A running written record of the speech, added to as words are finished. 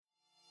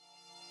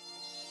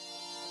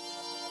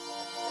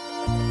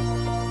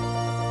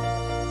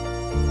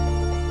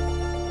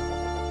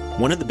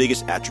One of the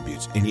biggest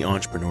attributes any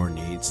entrepreneur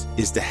needs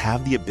is to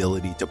have the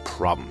ability to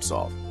problem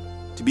solve,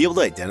 to be able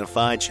to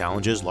identify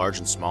challenges large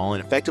and small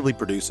and effectively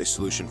produce a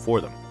solution for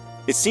them.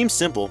 It seems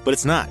simple, but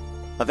it's not.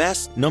 A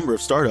vast number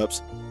of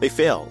startups, they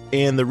fail,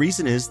 and the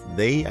reason is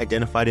they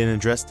identified and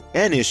addressed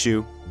an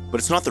issue, but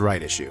it's not the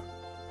right issue.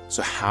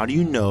 So how do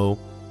you know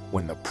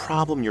when the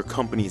problem your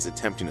company is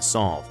attempting to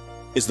solve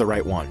is the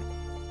right one?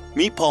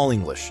 Meet Paul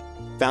English,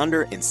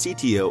 founder and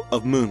CTO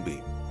of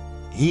Moonbeam.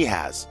 He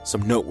has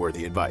some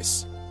noteworthy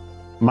advice.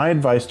 My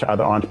advice to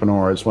other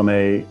entrepreneurs when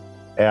they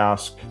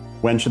ask,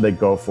 when should they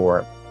go for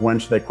it? When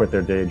should they quit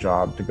their day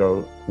job to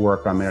go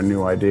work on their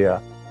new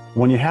idea?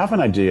 When you have an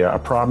idea, a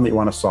problem that you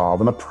want to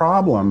solve, and the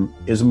problem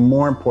is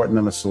more important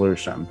than the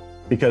solution,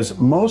 because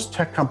most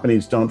tech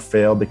companies don't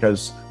fail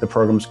because the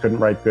programs couldn't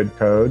write good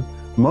code.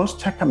 Most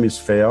tech companies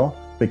fail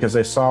because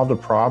they solved a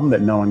problem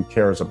that no one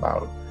cares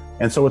about.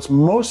 And so what's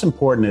most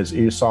important is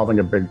you solving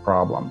a big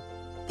problem.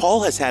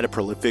 Paul has had a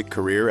prolific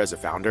career as a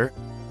founder,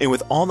 and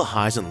with all the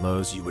highs and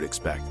lows you would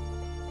expect.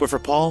 But for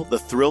Paul, the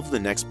thrill of the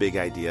next big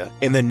idea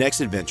and the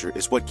next adventure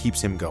is what keeps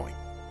him going.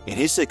 And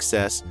his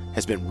success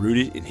has been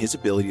rooted in his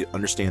ability to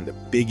understand the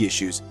big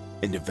issues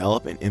and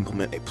develop and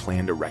implement a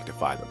plan to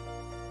rectify them.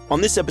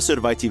 On this episode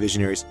of IT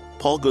Visionaries,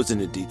 Paul goes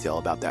into detail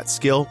about that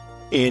skill,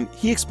 and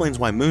he explains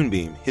why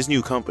Moonbeam, his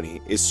new company,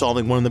 is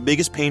solving one of the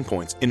biggest pain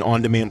points in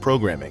on-demand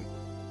programming.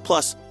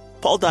 Plus,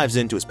 Paul dives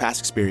into his past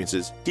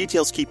experiences,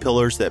 details key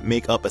pillars that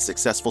make up a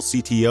successful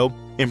CTO,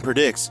 and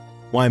predicts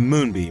why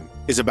Moonbeam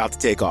is about to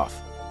take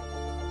off.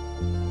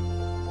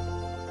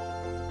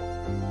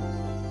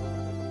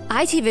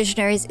 IT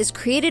Visionaries is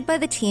created by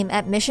the team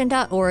at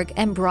Mission.org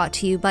and brought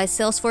to you by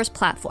Salesforce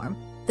Platform,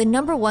 the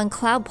 #1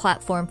 cloud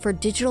platform for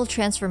digital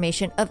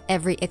transformation of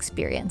every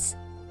experience.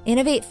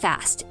 Innovate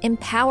fast,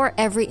 empower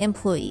every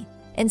employee,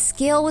 and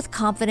scale with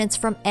confidence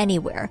from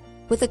anywhere,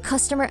 with a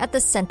customer at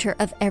the center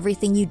of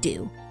everything you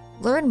do.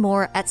 Learn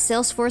more at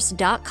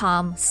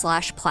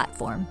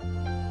salesforce.com/platform.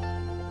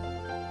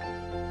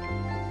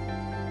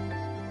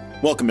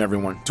 Welcome,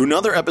 everyone, to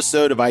another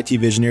episode of IT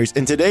Visionaries.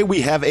 And today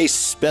we have a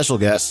special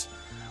guest.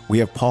 We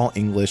have Paul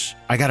English.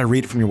 I got to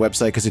read it from your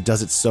website because it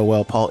does it so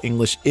well. Paul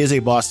English is a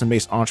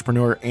Boston-based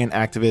entrepreneur and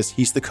activist.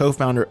 He's the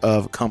co-founder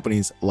of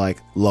companies like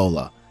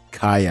Lola,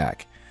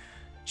 Kayak,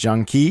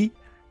 Janki,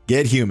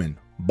 Get Human,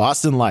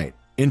 Boston Light,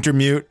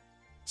 Intermute.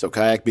 So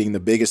Kayak being the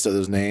biggest of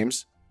those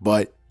names.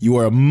 But you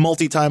are a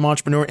multi-time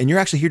entrepreneur, and you're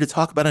actually here to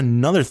talk about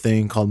another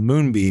thing called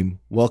Moonbeam.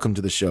 Welcome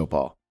to the show,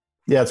 Paul.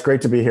 Yeah, it's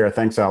great to be here.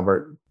 Thanks,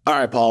 Albert. All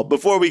right, Paul.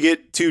 Before we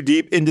get too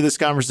deep into this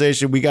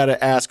conversation, we got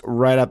to ask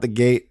right out the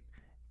gate.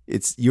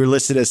 You're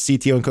listed as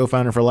CTO and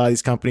co-founder for a lot of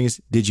these companies.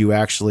 Did you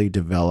actually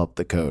develop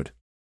the code?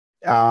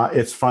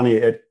 It's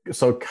funny.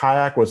 So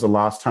Kayak was the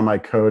last time I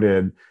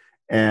coded,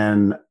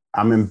 and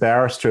I'm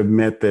embarrassed to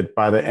admit that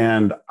by the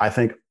end, I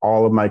think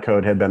all of my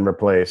code had been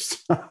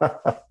replaced.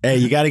 Hey,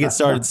 you got to get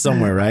started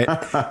somewhere, right?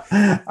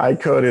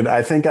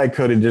 I think I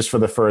coded just for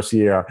the first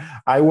year.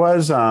 I'm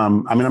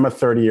a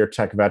 30-year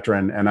tech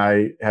veteran, and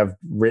I have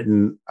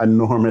written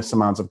enormous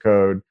amounts of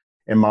code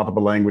in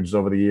multiple languages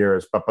over the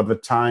years. But by the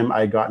time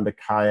I got into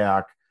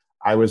Kayak,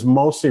 I was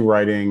mostly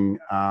writing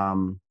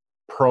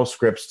Perl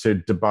scripts to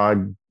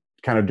debug,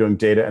 kind of doing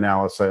data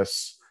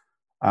analysis,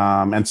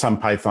 and some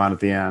Python at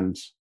the end.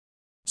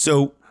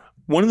 So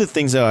one of the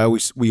things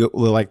that we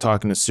like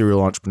talking to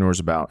serial entrepreneurs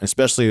about,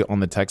 especially on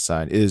the tech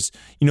side, is,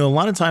 a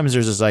lot of times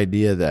there's this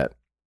idea that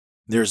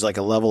there's like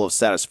a level of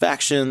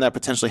satisfaction that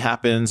potentially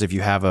happens if you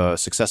have a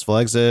successful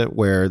exit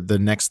where the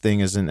next thing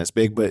isn't as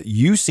big, but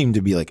you seem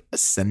to be like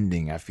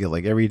ascending. I feel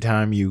like every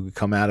time you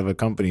come out of a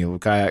company of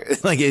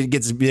Kayak, like it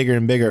gets bigger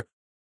and bigger.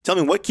 Tell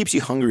me, what keeps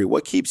you hungry?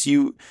 What keeps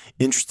you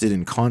interested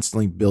in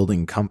constantly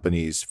building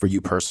companies for you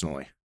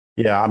personally?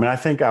 Yeah, I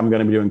think I'm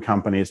going to be doing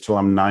companies till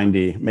I'm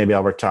 90. Maybe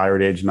I'll retire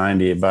at age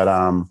 90, but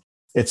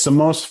it's the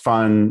most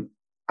fun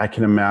I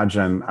can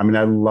imagine. I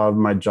love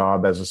my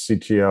job as a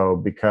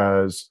CTO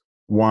because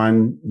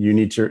one,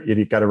 you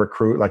got to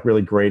recruit like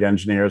really great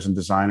engineers and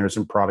designers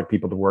and product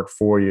people to work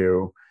for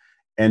you.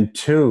 And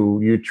two,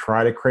 you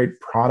try to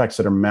create products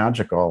that are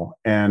magical.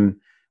 And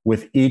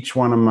with each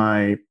one of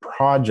my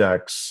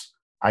projects,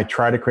 I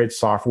try to create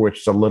software which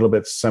is a little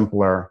bit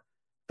simpler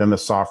than the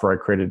software I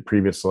created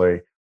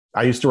previously.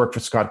 I used to work for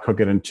Scott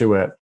Cook at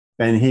Intuit,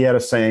 and he had a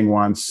saying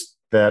once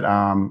that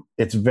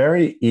it's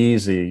very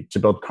easy to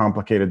build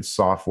complicated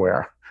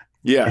software.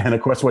 Yeah. And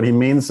of course, what he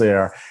means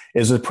there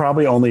is there's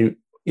probably only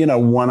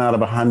 1 out of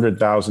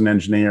 100,000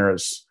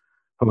 engineers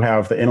who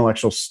have the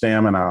intellectual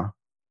stamina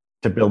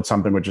to build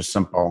something which is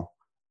simple.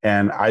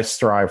 And I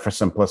strive for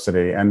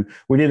simplicity. And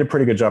we did a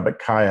pretty good job at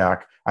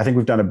Kayak. I think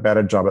we've done a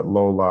better job at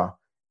Lola.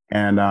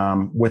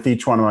 And with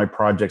each one of my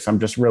projects, I'm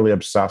just really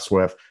obsessed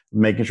with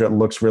making sure it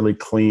looks really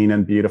clean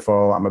and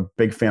beautiful. I'm a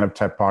big fan of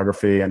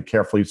typography and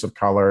careful use of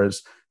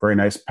colors, very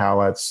nice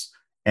palettes,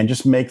 and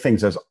just make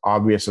things as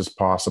obvious as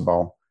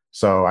possible.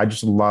 So I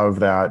just love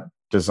that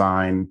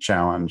design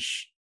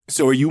challenge.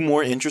 So are you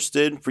more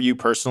interested, for you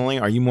personally,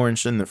 are you more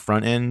interested in the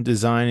front end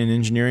design and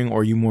engineering,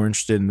 or are you more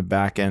interested in the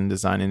back end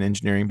design and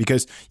engineering?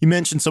 Because you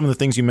mentioned some of the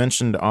things you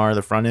mentioned are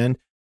the front end,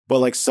 but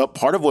like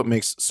part of what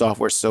makes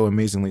software so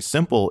amazingly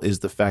simple is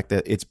the fact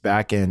that its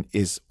back end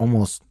is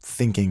almost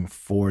thinking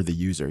for the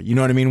user. You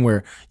know what I mean?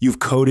 Where you've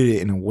coded it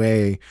in a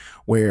way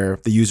where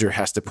the user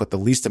has to put the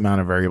least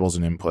amount of variables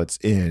and inputs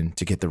in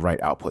to get the right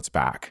outputs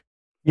back.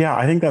 Yeah,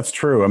 I think that's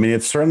true. I mean,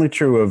 it's certainly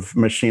true of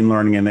machine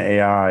learning and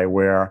AI,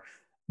 where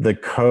the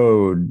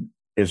code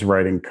is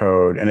writing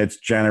code and it's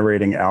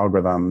generating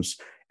algorithms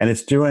and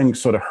it's doing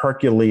sort of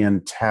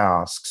Herculean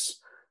tasks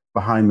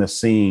behind the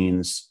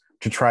scenes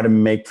to try to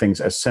make things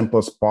as simple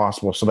as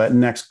possible. So that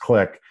next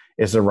click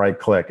is the right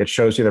click. It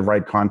shows you the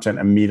right content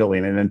immediately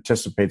and it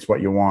anticipates what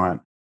you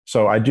want.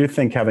 So I do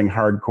think having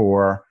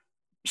hardcore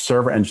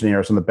server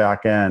engineers on the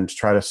back end to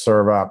try to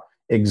serve up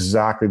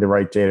exactly the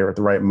right data at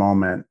the right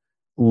moment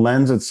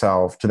lends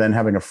itself to then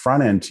having a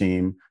front end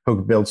team who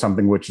can build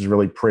something which is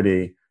really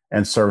pretty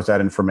and serves that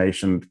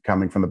information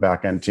coming from the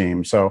back end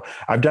team. So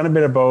I've done a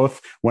bit of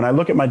both. When I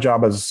look at my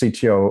job as a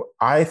CTO,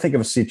 I think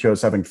of a CTO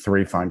as having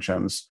three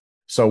functions.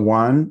 So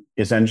one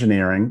is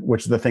engineering,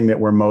 which is the thing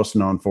that we're most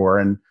known for.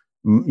 And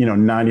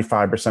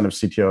 95% of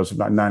CTOs, if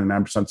not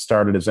 99%,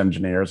 started as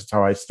engineers. That's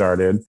how I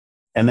started.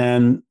 And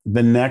then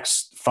the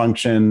next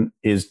function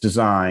is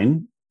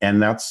design.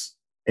 And that's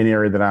an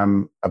area that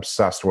I'm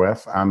obsessed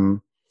with.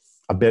 I'm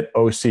a bit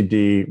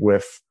OCD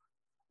with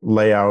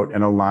layout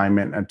and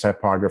alignment and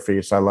typography.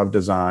 So I love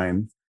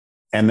design.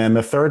 And then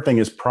the third thing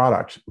is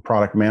product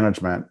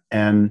management.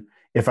 And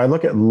if I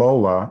look at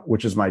Lola,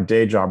 which is my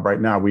day job right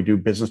now, we do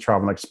business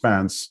travel and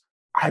expense.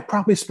 I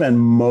probably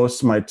spend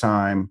most of my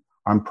time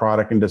on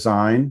product and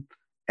design.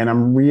 And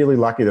I'm really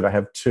lucky that I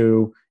have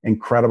two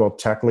incredible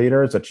tech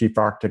leaders, a chief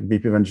architect,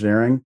 VP of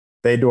engineering.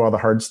 They do all the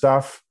hard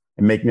stuff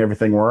and making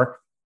everything work.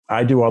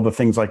 I do all the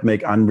things like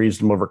make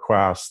unreasonable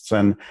requests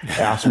and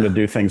ask them to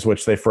do things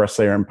which they first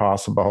say are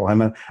impossible.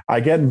 And I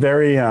get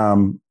very,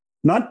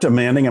 not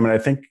demanding. I mean, I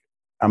think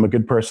I'm a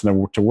good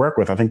person to work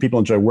with. I think people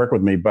enjoy work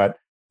with me. But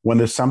when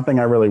there's something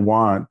I really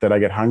want that I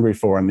get hungry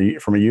for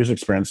from a user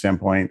experience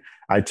standpoint,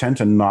 I tend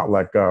to not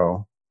let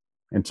go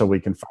until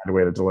we can find a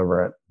way to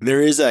deliver it.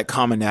 There is that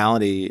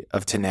commonality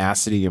of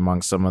tenacity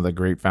among some of the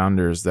great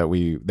founders that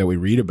we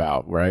read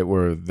about, right?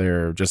 Where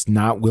they're just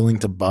not willing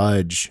to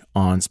budge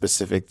on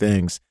specific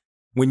things.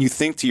 When you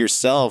think to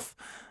yourself,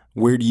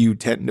 where do you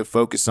tend to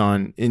focus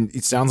on? And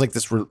it sounds like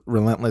this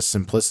relentless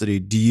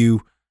simplicity.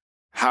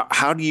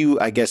 How do you,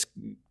 I guess,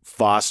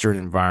 foster an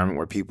environment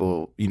where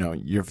people,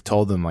 you've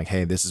told them like,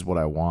 hey, this is what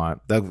I want.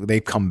 They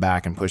come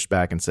back and push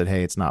back and said,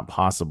 hey, it's not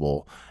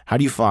possible. How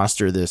do you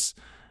foster this,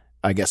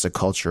 I guess, a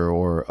culture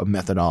or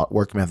a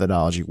work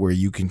methodology where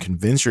you can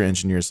convince your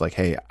engineers like,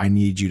 hey, I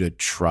need you to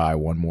try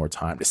one more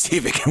time to see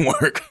if it can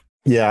work?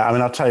 Yeah. I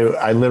mean, I'll tell you,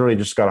 I literally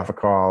just got off a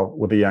call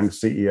with a young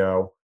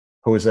CEO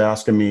who was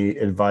asking me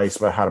advice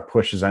about how to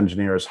push his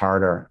engineers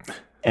harder.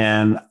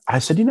 And I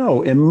said,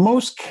 in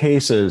most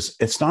cases,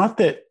 it's not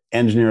that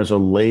engineers are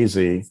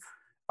lazy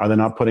or they're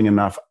not putting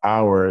enough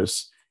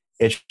hours.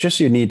 It's just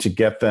you need to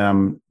get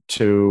them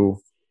to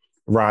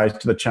rise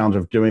to the challenge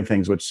of doing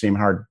things which seem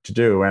hard to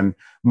do. And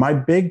my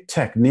big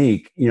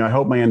technique, I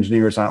hope my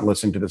engineers aren't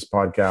listening to this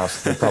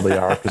podcast. They probably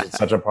are because it's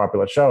such a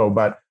popular show.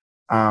 But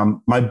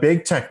my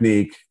big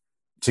technique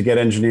to get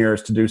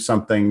engineers to do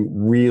something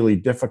really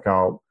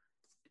difficult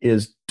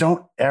is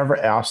don't ever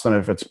ask them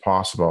if it's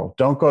possible.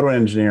 Don't go to an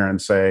engineer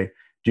and say,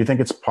 do you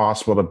think it's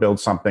possible to build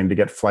something to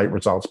get flight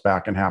results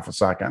back in half a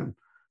second?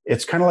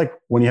 It's kind of like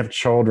when you have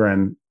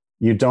children,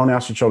 you don't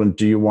ask your children,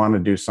 do you want to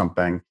do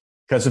something?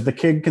 Because if the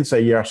kid can say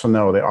yes or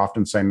no, they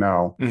often say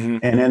no. Mm-hmm.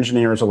 And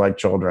engineers are like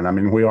children. I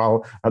mean, we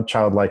all are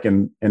childlike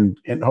in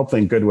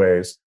hopefully in good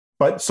ways.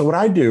 But so what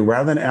I do,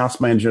 rather than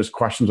ask my engineers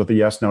questions with a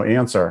yes, no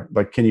answer,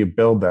 like, can you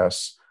build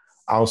this?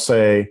 I'll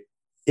say,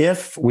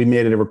 if we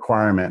made it a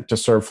requirement to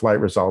serve flight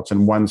results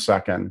in 1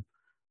 second,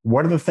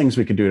 what are the things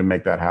we could do to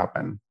make that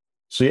happen?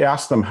 So you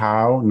ask them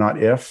how,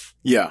 not if.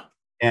 Yeah.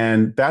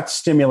 And that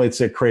stimulates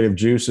their creative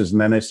juices. And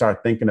then they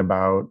start thinking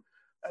about,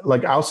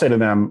 like, I'll say to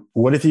them,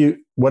 what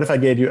if I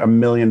gave you $1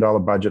 million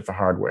budget for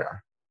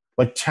hardware?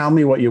 Like, tell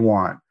me what you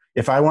want.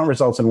 If I want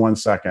results in 1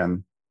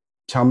 second,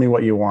 tell me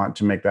what you want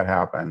to make that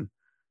happen.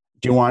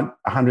 Do you want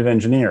 100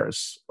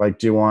 engineers? Like,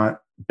 do you want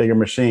bigger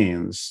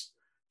machines?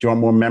 Do you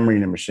want more memory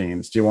in your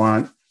machines? Do you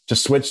want to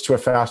switch to a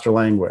faster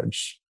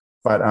language?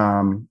 But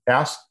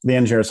ask the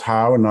engineers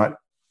how and not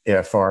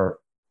if, or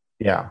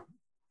how,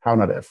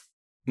 not if.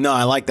 No,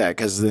 I like that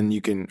because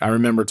then I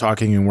remember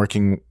talking and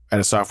working at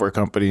a software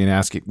company and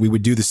asking, we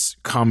would do this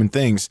common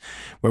things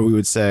where we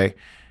would say,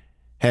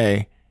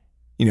 hey,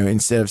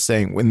 instead of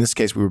saying, in this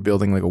case, we were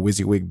building like a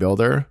WYSIWYG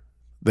builder,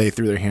 they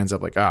threw their hands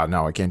up like,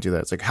 no, I can't do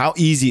that. It's like, how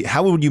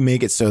would you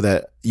make it so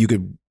that you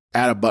could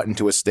add a button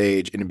to a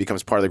stage and it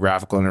becomes part of the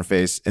graphical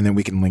interface and then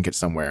we can link it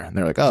somewhere? And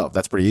they're like, oh,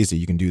 that's pretty easy.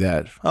 You can do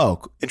that.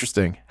 Oh,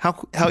 interesting. How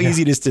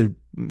easy it is to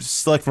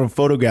select from a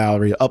photo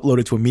gallery, upload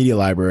it to a media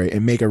library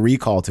and make a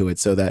recall to it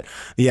so that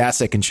the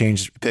asset can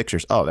change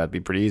pictures. Oh, that'd be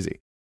pretty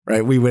easy.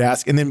 right? We would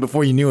ask, and then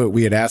before you knew it,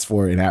 we had asked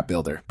for an app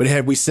builder. But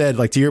had we said,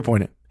 like to your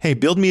point, hey,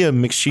 build me a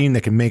machine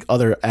that can make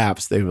other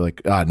apps, they were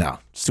like, no,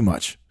 it's too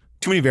much.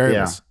 Too many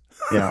variables.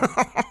 Yeah.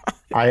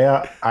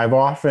 I've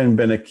often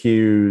been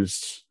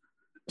accused,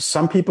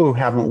 some people who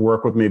haven't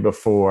worked with me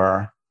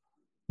before,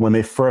 when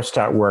they first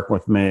start working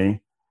with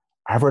me,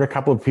 I've heard a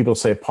couple of people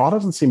say, Paul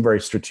doesn't seem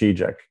very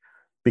strategic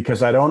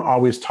because I don't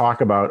always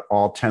talk about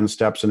all 10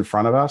 steps in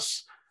front of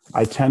us.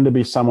 I tend to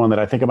be someone that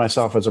I think of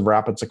myself as a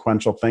rapid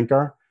sequential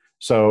thinker.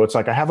 So it's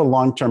like I have a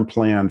long-term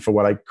plan for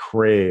what I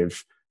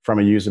crave from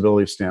a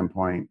usability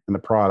standpoint in the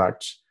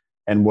product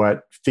and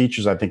what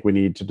features I think we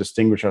need to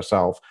distinguish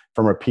ourselves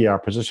from a PR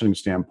positioning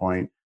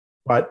standpoint.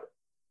 But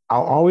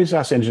I'll always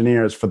ask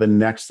engineers for the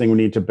next thing we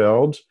need to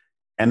build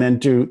and then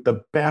do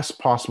the best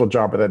possible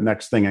job of that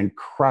next thing and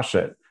crush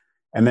it.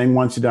 And then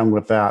once you're done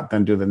with that,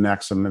 then do the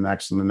next and the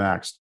next and the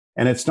next.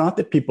 And it's not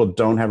that people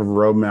don't have a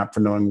roadmap for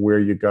knowing where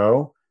you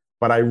go,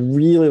 but I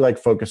really like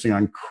focusing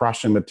on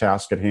crushing the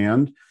task at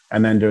hand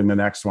and then doing the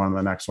next one and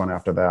the next one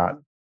after that.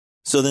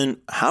 So then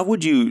how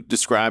would you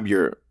describe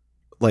your,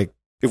 like,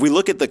 if we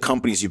look at the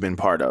companies you've been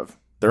part of,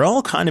 they're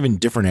all kind of in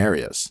different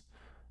areas.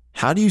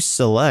 How do you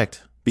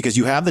select, because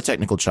you have the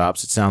technical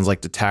chops, it sounds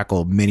like, to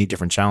tackle many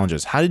different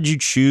challenges. How did you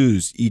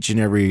choose each and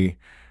every,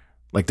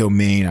 like,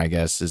 domain, I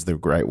guess is the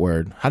right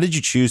word. How did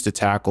you choose to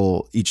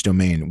tackle each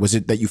domain? Was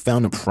it that you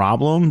found a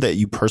problem that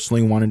you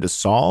personally wanted to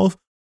solve?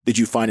 Did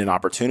you find an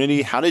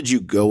opportunity? How did you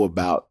go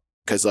about?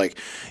 Because, like,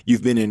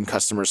 you've been in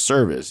customer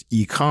service,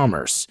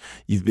 e-commerce,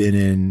 you've been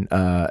in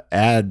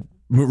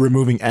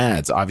removing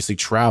ads, obviously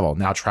travel,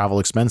 now travel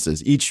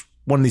expenses. Each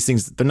one of these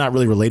things, they're not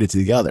really related to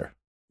the other.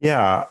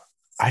 Yeah.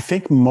 I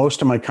think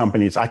most of my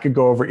companies, I could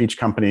go over each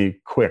company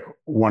quick,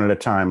 one at a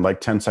time, like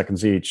 10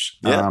 seconds each.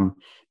 Yeah.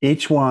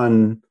 Each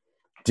one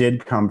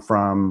did come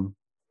from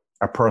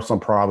a personal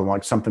problem,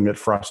 like something that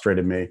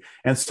frustrated me.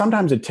 And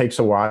sometimes it takes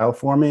a while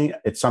for me.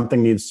 It's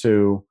something needs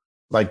to,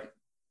 like,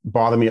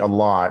 bother me a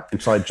lot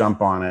until I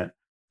jump on it.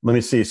 Let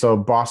me see. So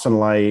Boston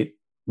Light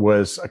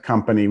was a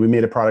company. We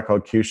made a product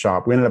called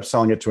QShop. We ended up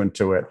selling it to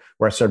Intuit,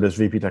 where I served as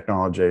VP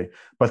technology.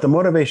 But the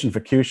motivation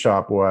for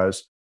QShop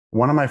was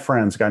one of my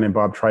friends, a guy named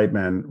Bob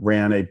Treitman,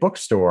 ran a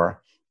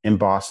bookstore in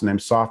Boston named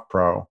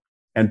SoftPro.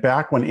 And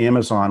back when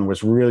Amazon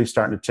was really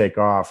starting to take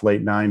off,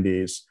 late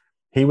 90s,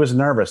 he was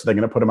nervous they're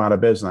going to put him out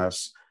of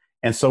business.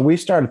 And so we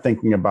started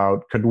thinking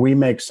about, could we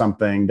make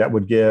something that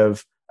would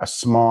give a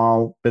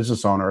small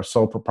business owner, a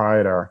sole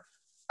proprietor,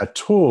 a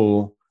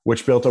tool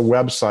which built a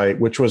website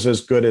which was as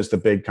good as the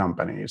big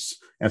companies.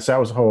 And so that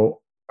was the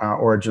whole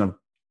origin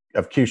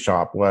of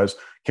QShop was,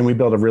 can we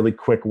build a really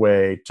quick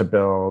way to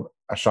build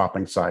a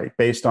shopping site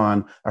based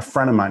on a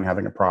friend of mine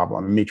having a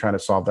problem and me trying to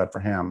solve that for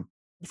him.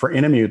 For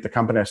Intermute, the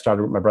company I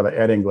started with my brother,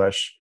 Ed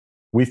English,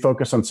 we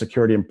focus on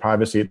security and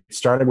privacy. It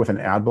started with an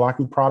ad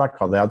blocking product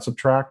called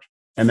AdSubtract.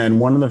 And then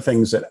one of the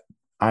things that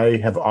I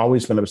have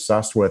always been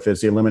obsessed with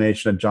is the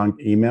elimination of junk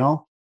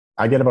email.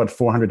 I get about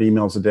 400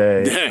 emails a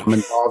day. Dang. I'm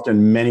involved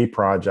in many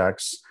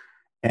projects.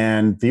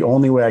 And the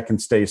only way I can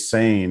stay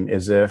sane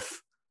is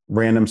if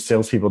random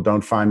salespeople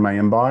don't find my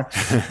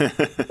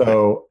inbox.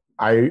 So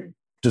I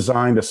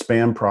designed a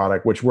spam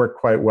product, which worked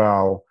quite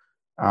well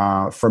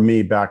for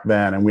me back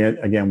then.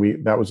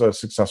 And that was a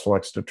successful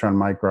exit of Trend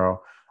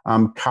Micro.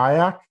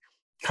 Kayak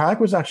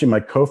was actually my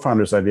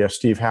co-founder's idea,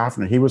 Steve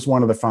Hafner. He was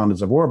one of the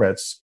founders of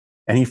Orbitz.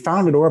 And he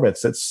found at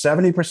Orbitz that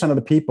 70% of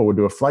the people would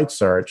do a flight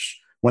search.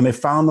 When they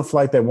found the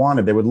flight they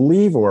wanted, they would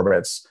leave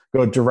Orbitz,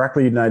 go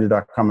directly to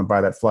United.com and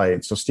buy that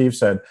flight. So Steve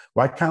said,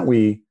 why can't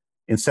we,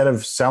 instead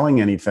of selling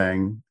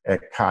anything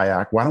at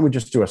Kayak, why don't we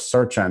just do a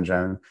search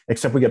engine,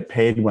 except we get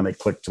paid when they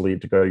click to leave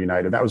to go to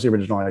United? That was the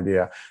original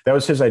idea. That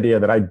was his idea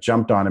that I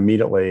jumped on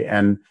immediately.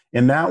 And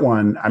in that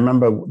one, I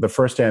remember the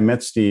first day I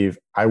met Steve,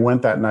 I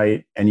went that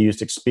night and used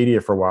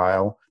Expedia for a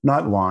while,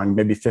 not long,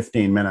 maybe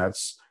 15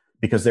 minutes,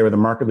 because they were the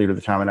market leader at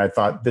the time. And I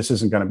thought, this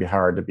isn't going to be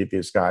hard to beat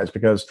these guys,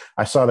 because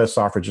I saw their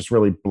software just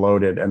really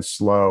bloated and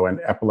slow and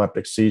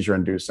epileptic seizure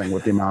inducing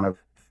with the amount of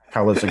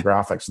colors and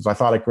graphics. And so I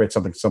thought I'd create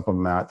something simple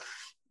than that.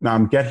 Now,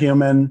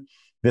 GetHuman,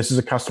 this is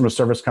a customer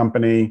service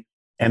company.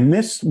 And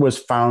this was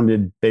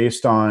founded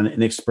based on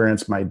an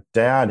experience my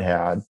dad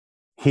had.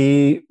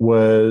 He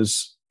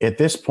was, at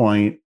this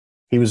point,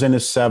 he was in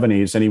his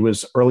 70s and he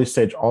was early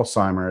stage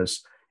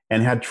Alzheimer's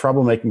and had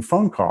trouble making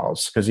phone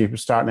calls because he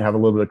was starting to have a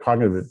little bit of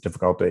cognitive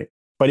difficulty.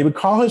 But he would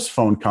call his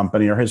phone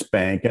company or his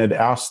bank and had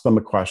asked them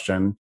a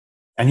question.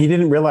 And he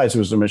didn't realize it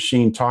was a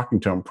machine talking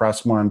to him,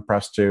 press 1,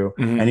 press 2,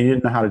 and he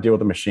didn't know how to deal with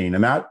the machine.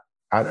 And that,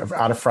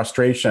 out of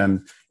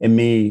frustration in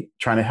me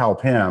trying to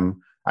help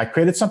him, I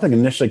created something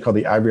initially called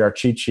the IVR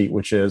cheat sheet,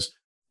 which is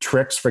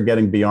tricks for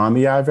getting beyond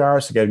the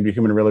IVR, so getting to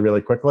human really,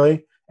 really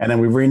quickly. And then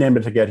we renamed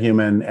it to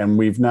GetHuman, and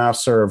we've now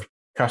served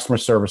customer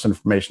service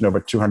information to over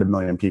 200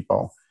 million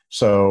people.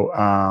 So,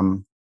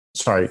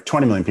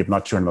 20 million people,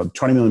 not 200 million,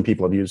 20 million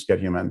people have used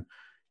GetHuman.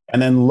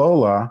 And then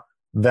Lola,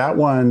 that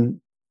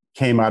one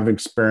came out of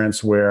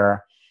experience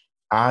where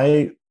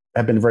I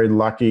have been very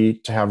lucky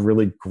to have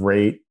really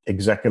great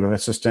executive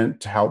assistant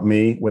to help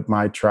me with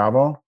my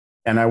travel.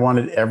 And I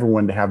wanted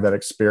everyone to have that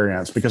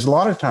experience, because a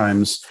lot of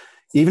times,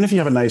 even if you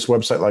have a nice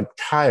website like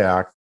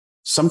Kayak,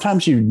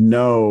 sometimes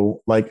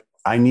like,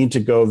 I need to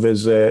go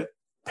visit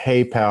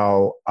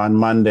PayPal on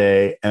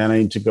Monday and I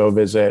need to go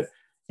visit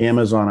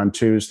Amazon on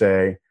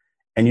Tuesday.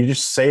 And you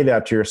just say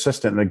that to your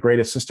assistant, and the great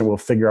assistant will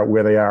figure out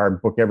where they are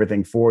and book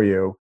everything for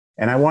you.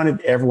 And I wanted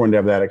everyone to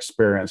have that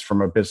experience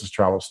from a business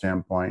travel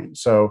standpoint.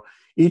 So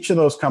each of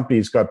those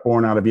companies got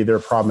born out of either a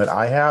problem that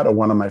I had or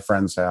one of my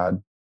friends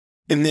had.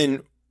 And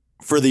then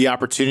for the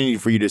opportunity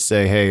for you to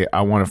say, hey,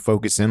 I want to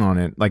focus in on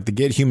it, like the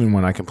Get Human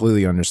one, I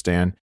completely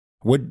understand.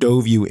 What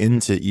dove you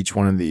into each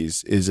one of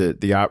these?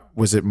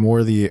 Was it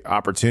more the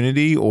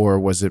opportunity, or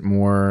was it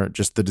more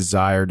just the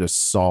desire to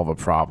solve a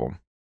problem?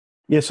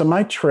 Yeah. So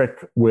my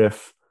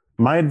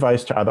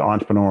advice to other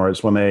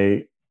entrepreneurs when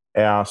they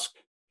ask,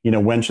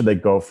 when should they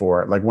go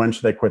for it? Like, when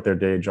should they quit their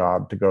day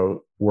job to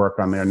go work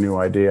on their new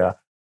idea?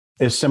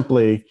 Is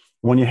simply,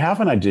 when you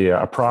have an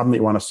idea, a problem that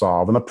you want to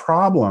solve, and the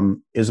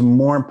problem is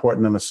more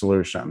important than the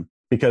solution,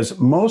 because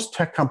most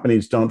tech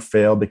companies don't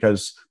fail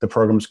because the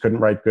programs couldn't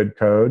write good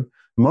code.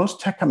 Most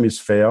tech companies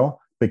fail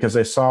because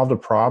they solved a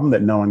problem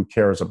that no one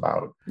cares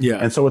about. Yeah.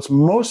 And so what's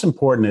most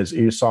important is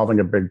you solving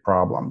a big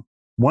problem.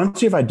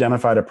 Once you've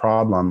identified a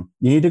problem,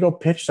 you need to go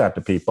pitch that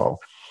to people.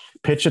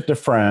 Pitch it to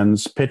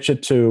friends, pitch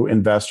it to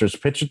investors,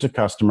 pitch it to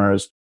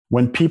customers.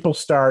 When people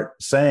start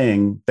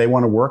saying they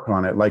want to work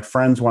on it, like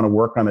friends want to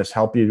work on this,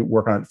 help you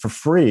work on it for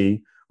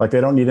free, like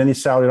they don't need any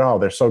salary at all,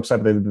 they're so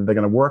excited they're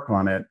going to work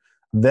on it,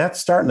 that's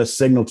starting to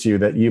signal to you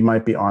that you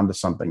might be onto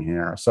something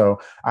here. So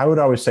I would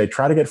always say,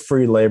 try to get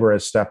free labor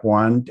as step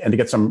one, and to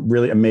get some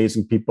really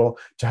amazing people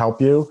to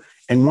help you.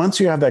 And once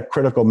you have that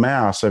critical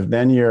mass of,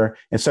 then you're,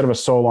 instead of a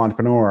solo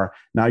entrepreneur,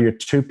 now you're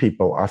 2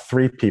 people or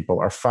 3 people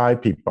or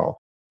 5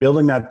 people.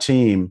 Building that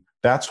team,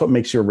 that's what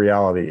makes you a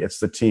reality. It's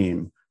the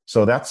team.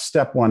 So that's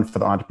step one for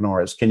the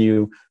entrepreneurs. Can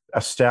you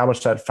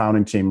establish that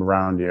founding team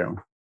around you?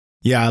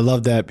 Yeah, I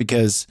love that,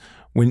 because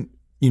when,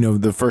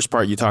 the first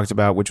part you talked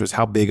about, which was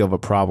how big of a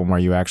problem are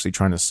you actually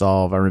trying to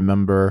solve? I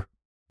remember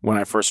when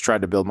I first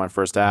tried to build my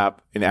first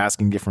app and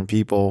asking different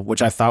people,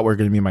 which I thought were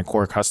going to be my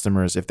core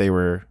customers, if they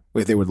would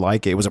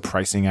like it. It was a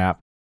pricing app.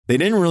 They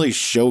didn't really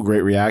show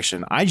great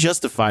reaction. I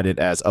justified it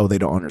as, oh, they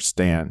don't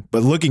understand.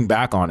 But looking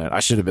back on it,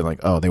 I should have been like,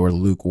 oh, they were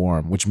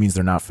lukewarm, which means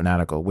they're not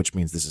fanatical, which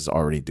means this is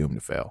already doomed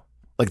to fail.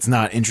 Like, it's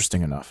not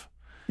interesting enough.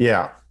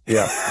 Yeah,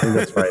 I think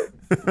that's right.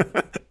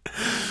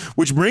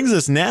 Which brings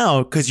us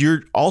now, because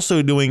you're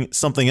also doing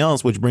something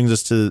else, which brings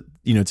us to,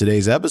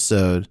 today's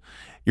episode.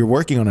 You're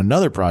working on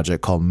another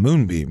project called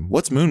Moonbeam.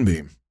 What's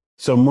Moonbeam?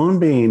 So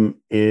Moonbeam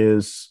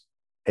is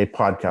a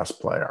podcast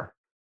player.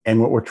 And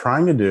what we're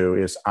trying to do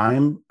is,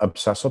 I'm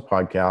obsessed with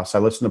podcasts. I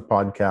listen to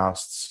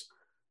podcasts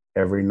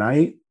every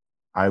night.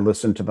 I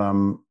listen to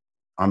them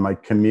on my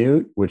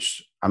commute,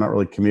 which I'm not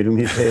really commuting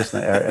these days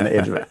in the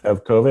age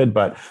of COVID,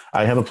 but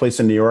I have a place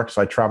in New York.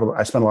 So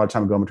I spend a lot of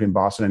time going between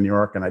Boston and New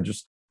York, and I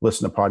just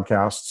listen to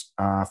podcasts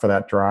for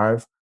that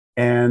drive.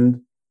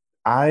 And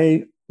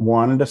I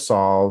wanted to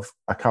solve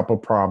a couple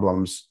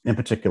problems in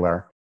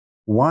particular.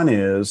 One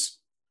is,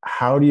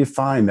 how do you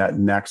find that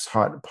next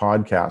hot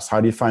podcast? How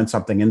do you find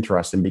something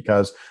interesting?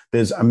 Because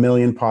there's a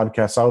million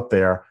podcasts out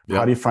there. Yep.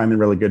 How do you find the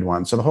really good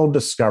one? So the whole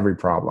discovery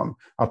problem,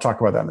 I'll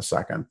talk about that in a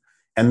second.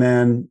 And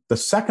then the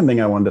second thing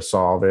I wanted to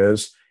solve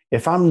is,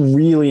 if I'm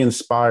really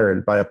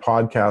inspired by a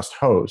podcast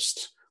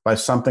host, by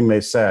something they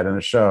said in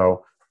a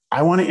show,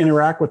 I want to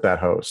interact with that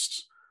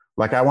host.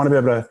 Like, I want to be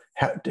able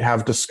to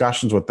have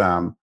discussions with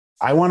them.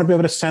 I want to be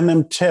able to send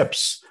them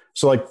tips.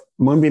 So like,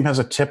 Moonbeam has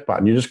a tip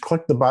button. You just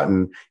click the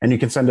button and you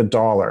can send $1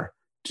 or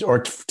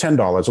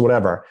 $10 or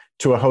whatever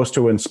to a host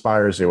who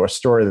inspires you, or a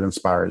story that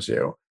inspires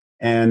you.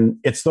 And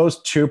it's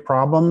those 2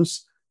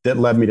 problems that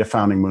led me to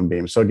founding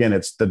Moonbeam. So again,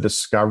 it's the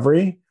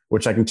discovery,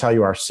 which I can tell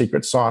you our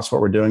secret sauce,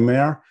 what we're doing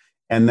there,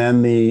 and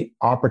then the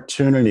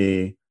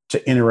opportunity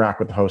to interact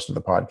with the host of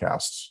the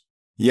podcasts.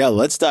 Yeah,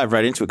 let's dive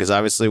right into it, because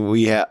obviously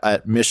we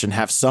at Mission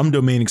have some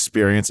domain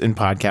experience in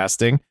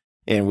podcasting,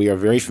 and we are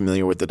very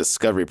familiar with the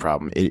discovery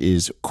problem. It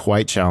is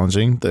quite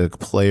challenging. The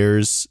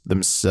players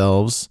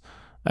themselves,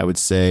 I would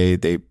say,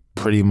 they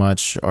pretty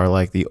much are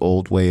like the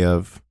old way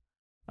of,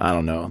 I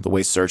don't know, the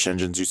way search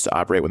engines used to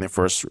operate when they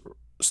first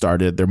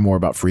started. They're more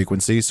about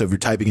frequency. So if you're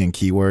typing in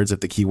keywords, if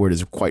the keyword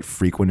is quite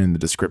frequent in the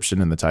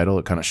description and the title,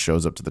 it kind of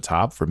shows up to the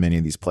top for many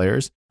of these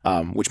players,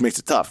 which makes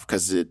it tough,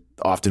 because it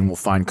often will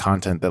find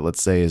content that,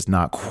 let's say, is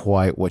not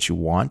quite what you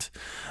want.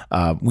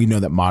 We know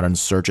that modern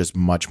search is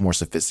much more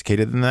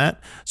sophisticated than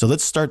that. So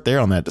let's start there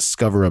on that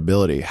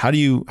discoverability. How do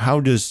you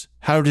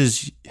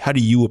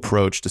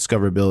approach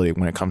discoverability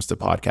when it comes to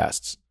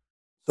podcasts?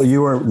 So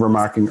you were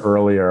remarking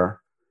earlier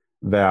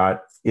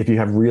that if you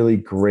have really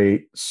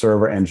great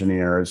server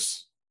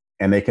engineers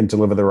and they can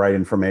deliver the right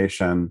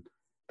information,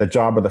 the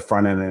job of the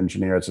front end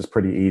engineers is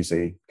pretty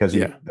easy, because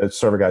the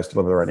server guys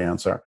deliver the right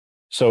answer.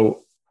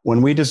 So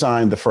when we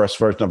designed the first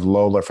version of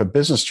Lola for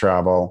business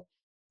travel,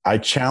 I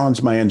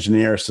challenged my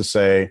engineers to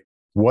say,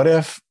 what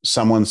if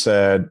someone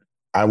said,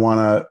 I want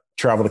to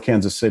travel to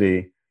Kansas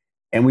City,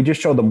 and we just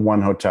showed them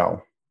one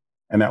hotel,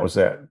 and that was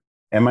it.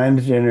 And my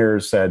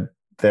engineers said,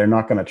 they're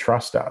not going to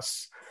trust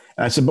us.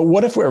 And I said, but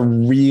what if we're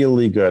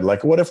really good?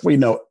 Like, what if we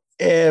know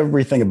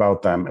everything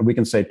about them and we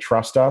can say,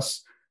 trust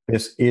us,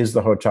 this is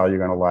the hotel you're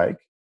going to like?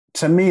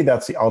 To me,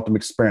 that's the ultimate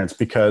experience,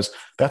 because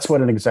that's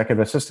what an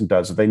executive assistant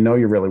does. If they know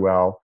you really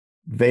well,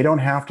 they don't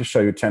have to show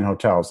you 10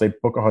 hotels. They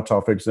book a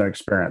hotel for their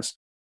experience.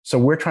 So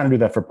we're trying to do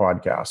that for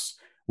podcasts.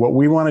 What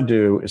we want to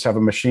do is have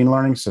a machine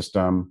learning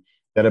system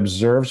that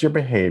observes your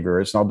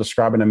behaviors. And I'll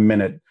describe in a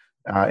minute.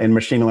 In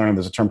machine learning,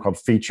 there's a term called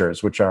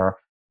features, which are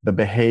the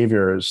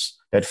behaviors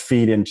that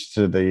feed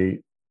into the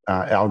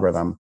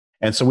algorithm.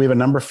 And so we have a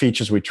number of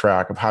features we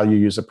track of how you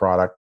use the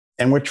product.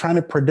 And we're trying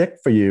to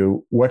predict for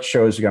you what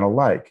shows you're going to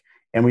like.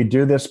 And we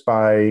do this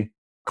by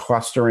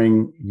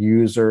clustering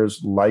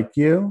users like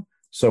you.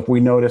 So if we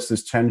notice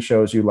there's 10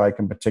 shows you like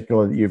in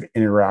particular that you've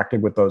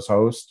interacted with those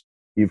hosts,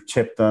 you've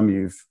tipped them,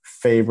 you've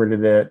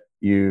favorited it,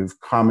 you've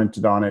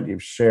commented on it,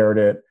 you've shared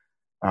it,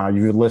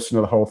 you've listened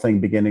to the whole thing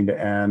beginning to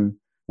end.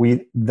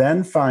 We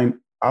then find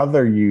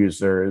other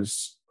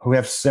users who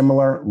have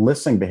similar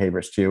listening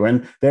behaviors to you.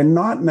 And they're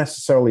not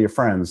necessarily your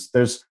friends.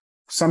 There's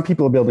some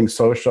people are building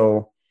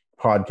social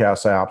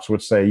podcast apps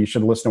which say you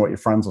should listen to what your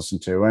friends listen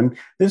to. And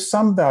there's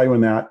some value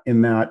in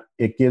that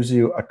it gives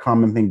you a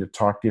common thing to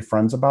talk to your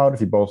friends about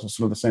if you both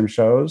listen to the same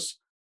shows.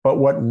 But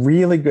what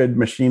really good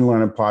machine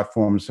learning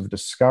platforms have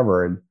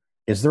discovered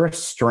is there are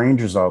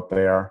strangers out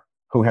there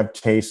who have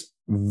tastes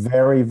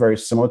very, very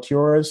similar to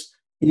yours,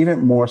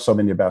 even more so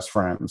than your best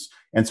friends.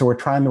 And so we're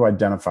trying to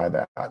identify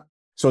that.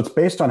 So it's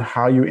based on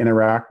how you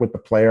interact with the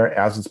player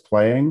as it's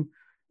playing.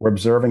 We're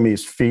observing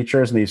these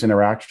features and these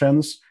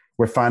interactions.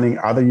 We're finding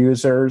other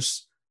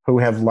users who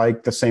have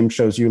liked the same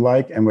shows you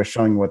like, and we're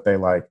showing what they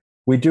like.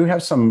 We do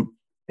have some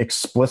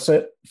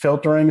explicit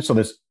filtering. So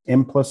there's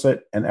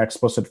implicit and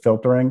explicit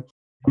filtering.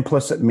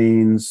 Implicit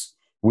means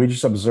we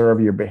just observe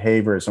your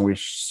behaviors and we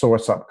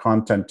source up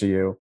content to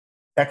you.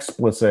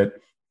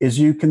 Explicit is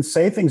you can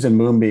say things in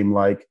Moonbeam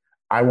like,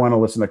 I want to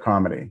listen to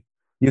comedy.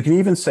 You can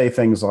even say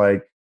things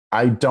like,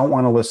 I don't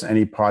want to listen to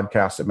any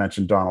podcasts that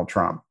mention Donald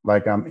Trump.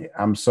 Like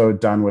I'm so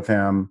done with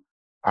him.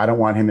 I don't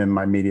want him in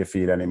my media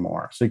feed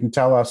anymore. So you can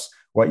tell us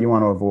what you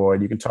want to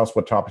avoid. You can tell us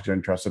what topics you're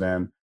interested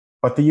in.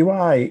 But the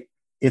UI,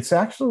 it's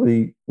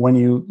actually, when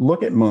you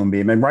look at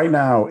Moonbeam, and right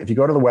now, if you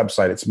go to the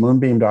website, it's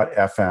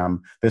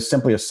moonbeam.fm. There's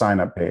simply a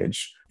sign-up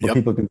page where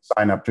people can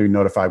sign up to be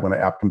notified when the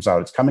app comes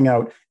out. It's coming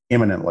out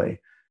imminently.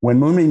 When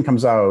Moonbeam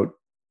comes out,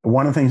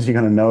 one of the things you're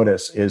going to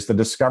notice is the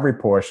discovery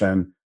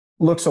portion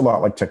looks a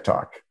lot like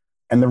TikTok.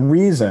 And the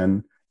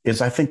reason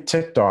is I think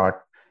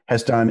TikTok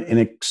has done an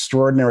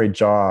extraordinary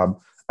job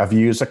of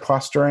user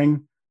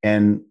clustering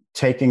and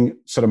taking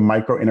sort of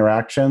micro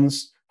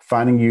interactions,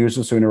 finding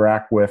users who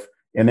interact with,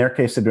 in their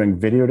case, they're doing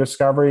video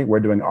discovery. We're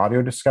doing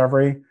audio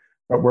discovery,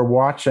 but we're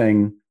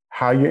watching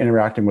how you're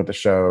interacting with the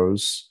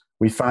shows.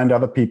 We find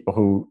other people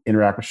who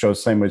interact with shows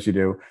the same way as you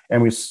do,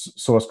 and we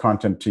source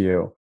content to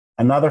you.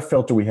 Another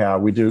filter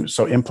we do,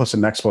 so implicit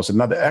and explicit.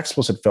 Another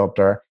explicit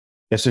filter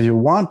is if you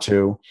want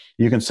to,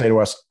 you can say to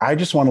us, I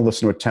just want to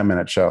listen to a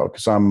 10-minute show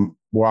because I'm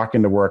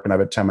walking to work and I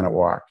have a 10-minute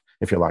walk,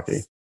 if you're lucky.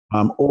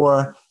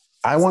 Or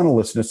I want to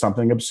listen to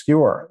something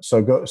obscure.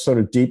 So go sort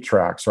of deep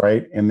tracks,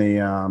 right? In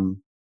the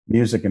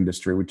music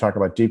industry, we talk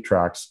about deep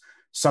tracks.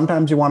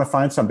 Sometimes you want to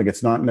find something.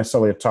 It's not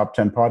necessarily a top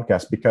 10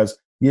 podcast because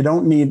you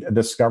don't need a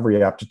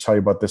discovery app to tell you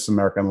about This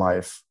American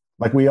Life.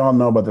 Like we all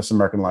know about This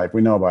American Life.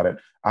 We know about it.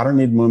 I don't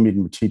need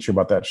Moonbeam to teach you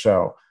about that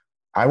show.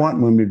 I want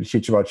Moonbeam to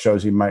teach you about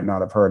shows you might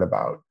not have heard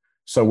about.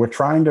 So we're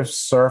trying to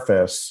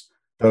surface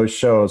those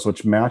shows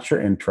which match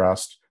your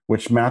interest,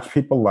 which match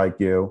people like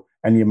you,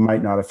 and you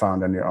might not have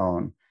found on your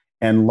own.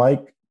 And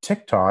like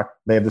TikTok,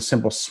 they have the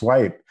simple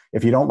swipe.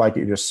 If you don't like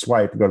it, you just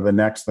swipe, go to the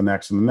next, the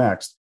next, and the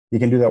next. You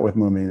can do that with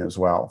Moonbeam as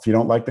well. If you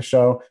don't like the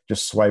show,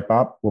 just swipe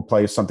up. We'll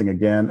play something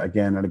again,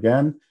 again, and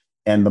again.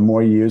 And the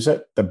more you use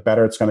it, the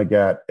better it's going to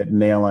get at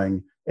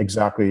nailing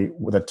exactly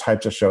the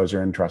types of shows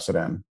you're interested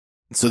in.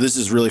 So this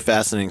is really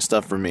fascinating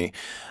stuff for me.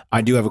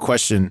 I do have a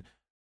question.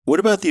 What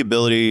about the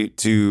ability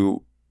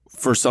to,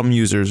 for some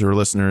users or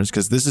listeners,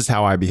 because this is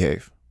how I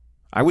behave.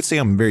 I would say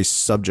I'm very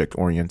subject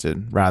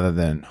oriented rather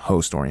than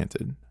host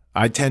oriented.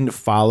 I tend to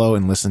follow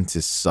and listen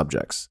to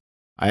subjects.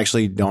 I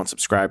actually don't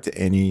subscribe to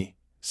any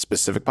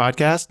specific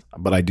podcast,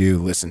 but I do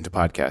listen to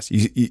podcasts.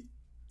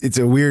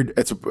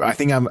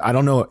 I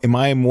don't know, am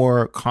I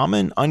more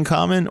common,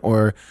 uncommon,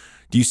 or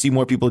do you see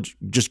more people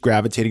just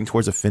gravitating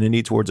towards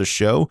affinity towards a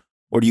show?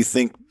 Or do you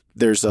think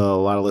there's a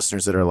lot of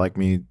listeners that are like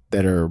me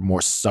that are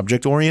more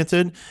subject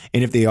oriented?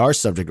 And if they are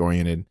subject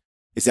oriented,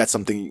 is that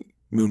something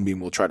Moonbeam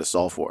will try to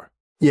solve for?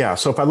 Yeah.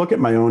 So if I look at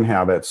my own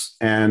habits,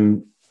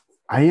 and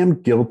I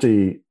am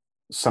guilty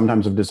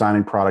sometimes of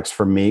designing products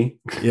for me,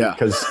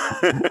 because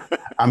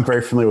I'm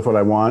very familiar with what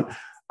I want.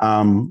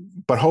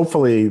 But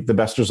hopefully the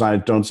best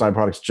designers don't design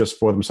products just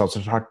for themselves.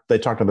 They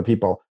talk to other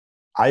people.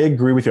 I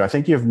agree with you. I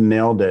think you've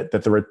nailed it,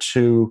 that there are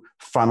two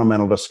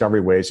fundamental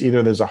discovery ways.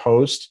 Either there's a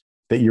host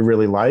that you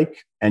really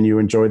like and you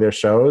enjoy their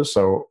shows,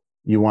 so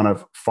you want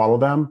to follow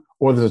them,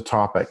 or there's a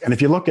topic. And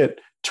if you look at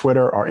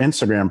Twitter or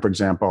Instagram, for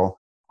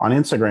example, on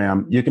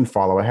Instagram, you can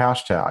follow a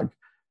hashtag.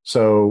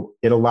 So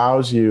it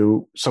allows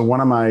you. So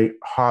one of my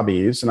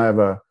hobbies, and I have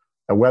a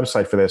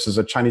website for this, is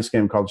a Chinese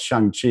game called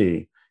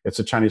Shang-Chi. It's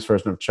a Chinese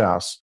version of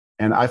chess.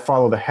 And I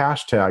follow the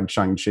hashtag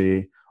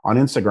Shang-Chi on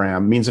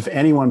Instagram. Means if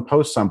anyone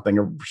posts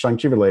something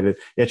Shang-Chi related,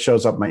 it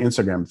shows up my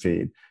Instagram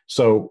feed.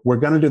 So we're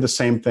going to do the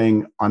same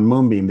thing on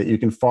Moonbeam, that you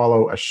can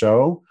follow a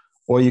show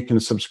or you can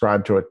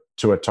subscribe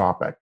to a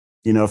topic.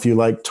 You know, if you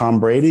like Tom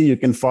Brady, you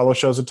can follow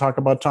shows that talk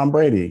about Tom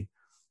Brady.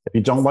 If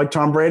you don't like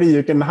Tom Brady,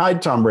 you can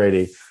hide Tom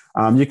Brady.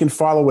 You can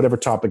follow whatever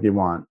topic you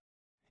want.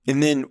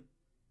 And then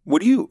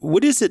what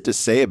is it to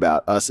say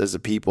about us as a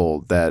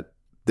people that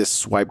this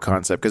swipe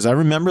concept? Because I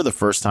remember the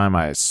first time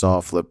I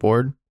saw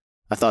Flipboard,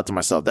 I thought to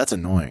myself, that's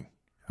annoying.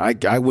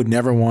 I would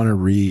never want to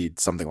read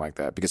something like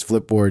that, because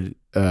Flipboard,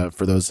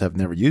 for those who have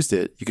never used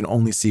it, you can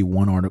only see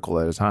one article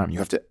at a time. You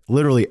have to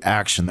literally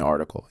action the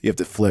article. You have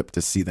to flip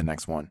to see the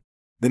next one.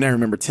 Then I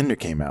remember Tinder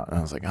came out and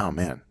I was like, oh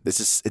man,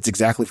 it's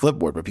exactly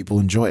Flipboard, but people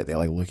enjoy it. They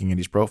like looking at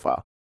each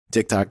profile.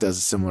 TikTok does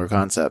a similar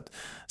concept.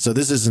 So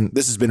this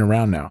has been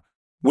around now.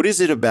 What is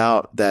it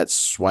about that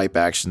swipe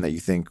action that you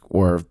think,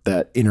 or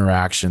that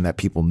interaction that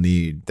people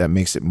need, that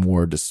makes it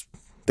more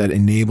that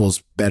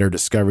enables better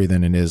discovery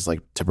than it is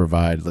like to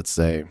provide, let's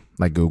say,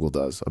 like Google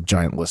does, a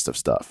giant list of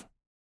stuff?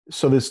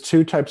 So there's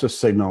two types of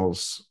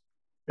signals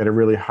at a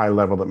really high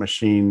level that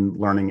machine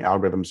learning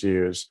algorithms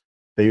use.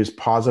 They use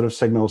positive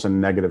signals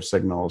and negative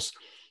signals.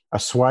 A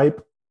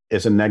swipe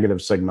is a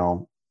negative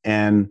signal.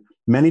 And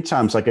many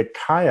times, like at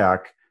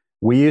Kayak,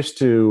 we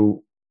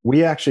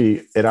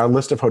actually, at our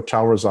list of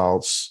hotel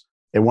results,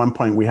 at one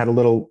point we had a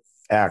little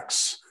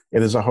X.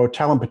 It is a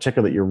hotel in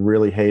particular that you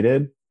really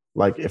hated.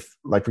 Like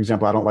for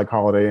example, I don't like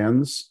Holiday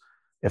Inns.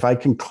 If I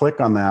can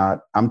click on that,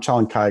 I'm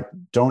telling Kayak,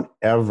 don't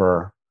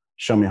ever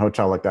show me a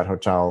hotel like that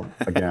hotel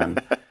again.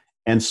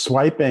 And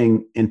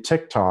swiping in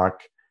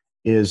TikTok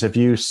is, if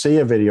you see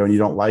a video and you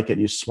don't like it,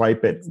 you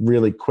swipe it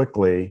really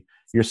quickly,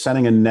 you're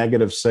sending a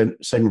negative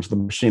signal to the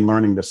machine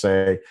learning to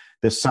say,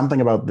 there's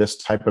something about this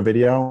type of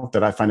video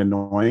that I find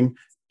annoying.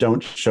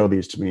 Don't show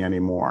these to me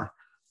anymore.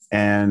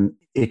 And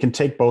it can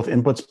take both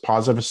inputs,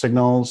 positive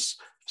signals,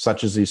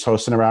 such as these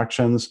host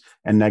interactions,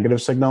 and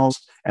negative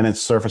signals, and then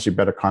surface you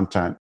better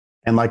content.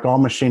 And like all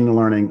machine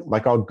learning,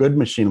 like all good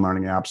machine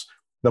learning apps,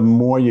 the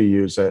more you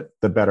use it,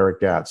 the better it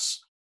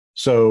gets.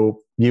 So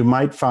you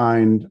might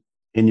find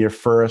in your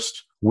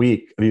first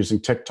week of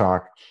using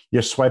TikTok,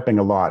 you're swiping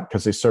a lot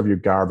because they serve you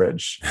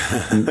garbage.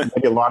 And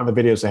maybe a lot of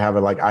the videos they have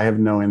are like, I have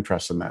no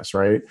interest in this,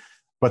 right?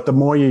 But the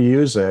more you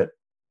use it,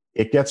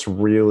 it gets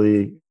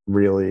really,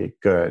 really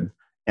good.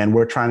 And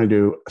we're trying to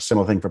do a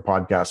similar thing for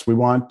podcasts. We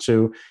want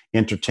to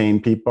entertain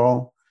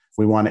people.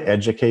 We want to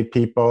educate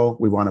people.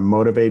 We want to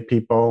motivate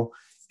people.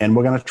 And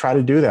we're going to try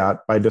to do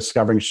that by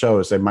discovering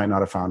shows they might not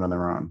have found on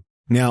their own.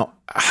 Now,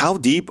 how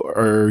deep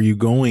are you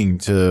going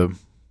to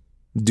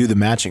do the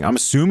matching? I'm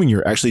assuming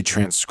you're actually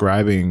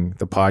transcribing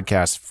the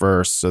podcast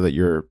first so that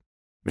your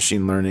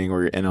machine learning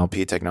or your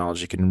NLP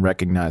technology can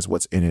recognize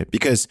what's in it,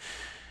 because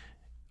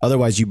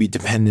otherwise you'd be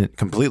dependent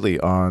completely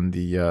on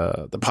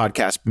the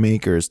podcast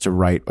makers to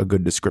write a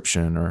good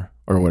description or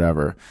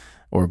whatever,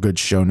 or good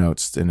show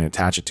notes and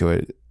attach it to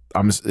it.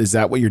 Is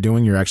that what you're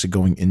doing? You're actually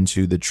going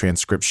into the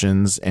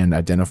transcriptions and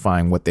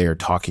identifying what they are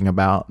talking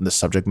about, the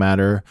subject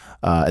matter.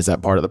 Is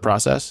that part of the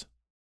process?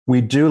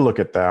 We do look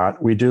at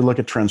that. We do look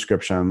at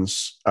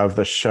transcriptions of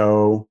the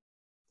show.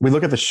 We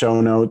look at the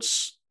show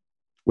notes.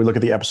 We look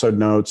at the episode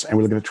notes, and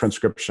we look at the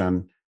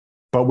transcription.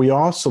 But we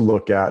also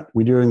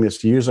we're doing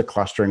this user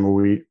clustering where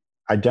we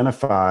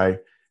identify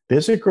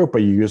there's a group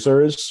of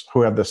users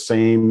who have the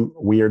same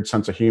weird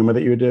sense of humor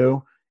that you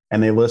do,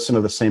 and they listen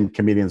to the same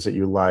comedians that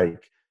you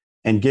like.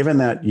 And given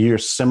that you're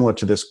similar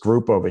to this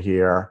group over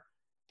here,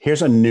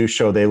 here's a new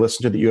show they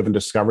listen to that you haven't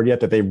discovered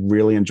yet that they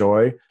really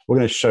enjoy. We're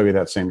going to show you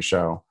that same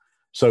show.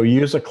 So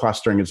user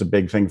clustering is a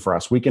big thing for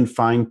us. We can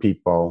find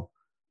people,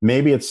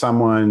 maybe it's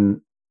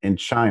someone in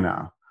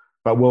China,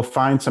 but we'll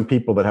find some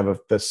people that have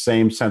the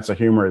same sense of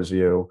humor as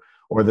you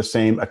or the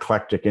same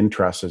eclectic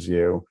interests as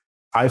you.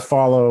 I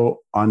follow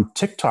on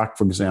TikTok,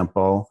 for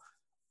example,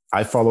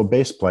 I follow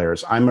bass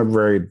players. I'm a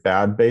very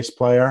bad bass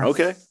player.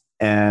 Okay.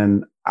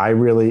 And I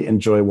really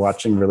enjoy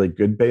watching really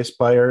good bass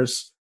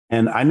players.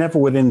 And I never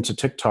went into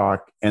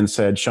TikTok and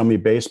said, show me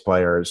bass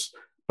players,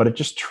 but it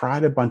just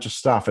tried a bunch of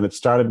stuff. And it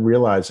started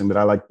realizing that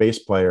I like bass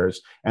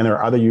players. And there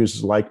are other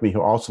users like me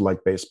who also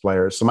like bass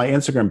players. So my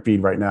Instagram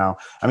feed right now,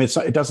 I mean,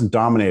 it doesn't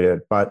dominate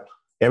it, but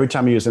every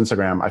time I use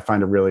Instagram, I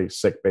find a really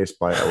sick bass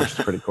player, which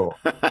is pretty cool.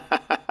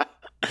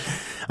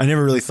 I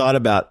never really thought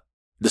about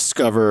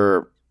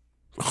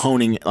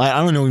honing. I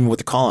don't know even what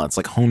to call it. It's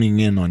like honing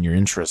in on your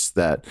interest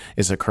that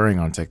is occurring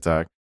on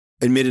TikTok.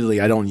 Admittedly,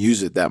 I don't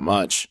use it that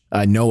much.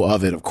 I know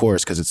of it, of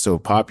course, because it's so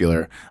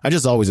popular. I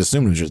just always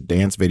assumed it was just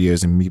dance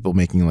videos and people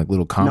making like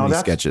little comedy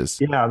sketches.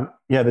 Yeah.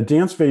 The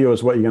dance video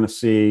is what you're going to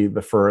see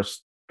the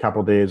first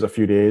couple days, a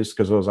few days,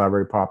 because those are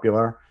very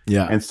popular.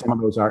 Yeah. And some of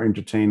those are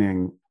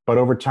entertaining. But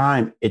over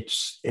time, it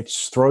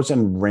throws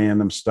in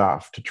random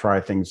stuff to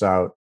try things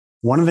out.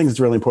 One of the things that's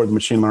really important in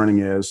machine learning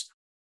is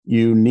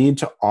you need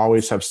to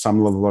always have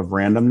some level of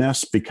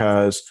randomness,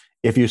 because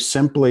if you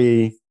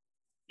simply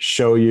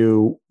show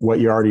you what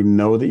you already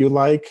know that you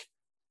like,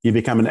 you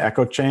become an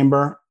echo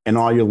chamber, and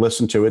all you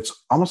listen to, it's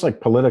almost like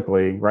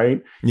politically,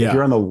 right? Yeah. If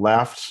you're on the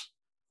left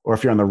or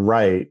if you're on the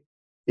right,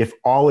 if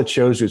all it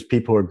shows you is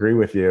people who agree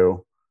with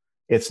you,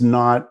 it's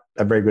not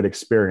a very good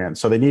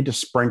experience. So they need to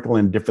sprinkle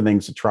in different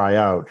things to try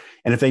out.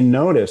 And if they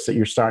notice that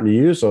you're starting to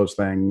use those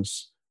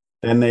things,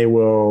 then they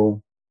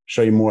will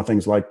show you more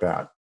things like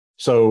that.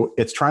 So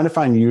it's trying to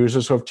find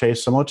users who have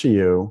tastes similar to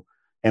you,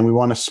 and we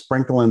want to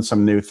sprinkle in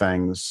some new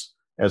things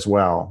as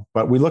well.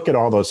 But we look at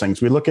all those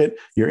things. We look at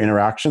your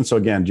interaction. So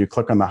again, do you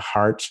click on the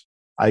heart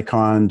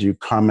icon? Do you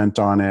comment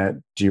on it?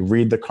 Do you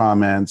read the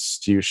comments?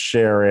 Do you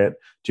share it?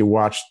 Do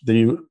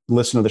you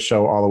listen to the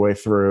show all the way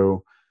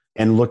through,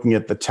 and looking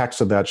at the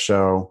text of that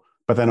show,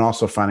 but then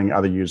also finding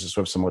other users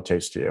who have similar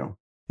taste to you?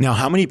 Now,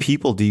 how many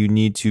people do you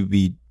need to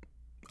be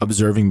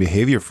observing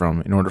behavior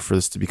from in order for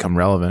this to become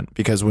relevant?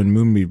 Because when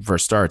Moonbeam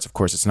first starts, of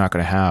course, it's not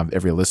going to have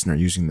every listener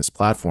using this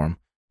platform.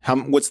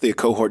 What's the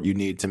cohort you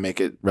need to make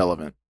it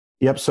relevant?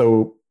 Yep.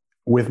 So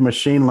with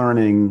machine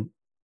learning,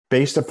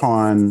 based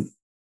upon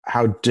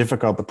how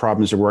difficult the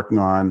problems you're working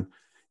on,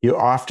 you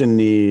often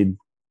need,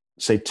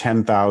 say,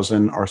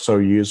 10,000 or so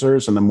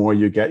users. And the more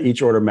you get,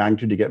 each order of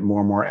magnitude, you get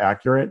more and more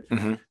accurate.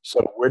 Mm-hmm.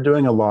 So we're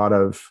doing a lot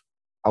of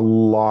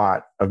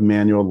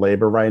manual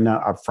labor right now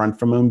up front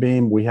for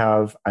Moonbeam. We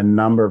have a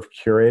number of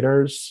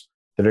curators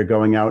that are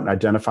going out and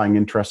identifying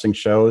interesting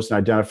shows and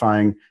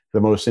identifying the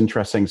most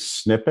interesting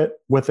snippet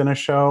within a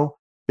show.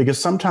 Because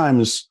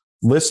sometimes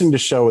listening to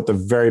show at the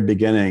very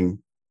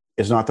beginning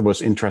is not the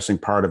most interesting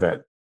part of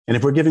it. And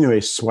if we're giving you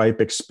a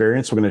swipe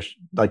experience, we're going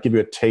to give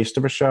you a taste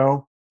of a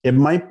show. It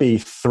might be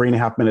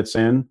 3.5 minutes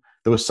in,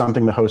 there was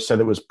something the host said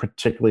that was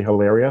particularly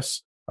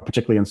hilarious,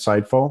 particularly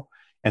insightful.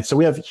 And so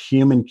we have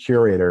human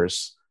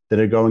curators that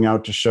are going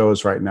out to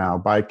shows right now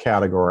by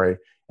category,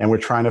 and we're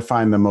trying to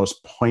find the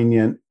most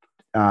poignant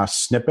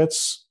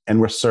snippets,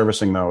 and we're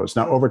servicing those.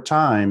 Now, over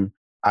time,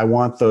 I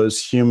want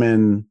those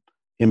human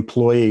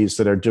employees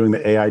that are doing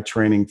the AI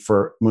training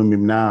for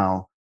Moonbeam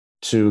Now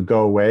to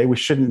go away. We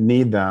shouldn't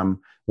need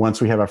them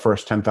once we have our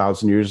first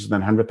 10,000 users and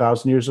then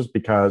 100,000 users,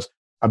 because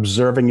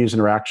observing user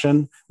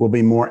interaction will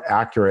be more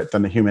accurate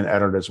than the human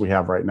editors we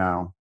have right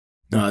now.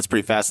 No, that's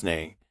pretty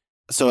fascinating.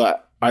 So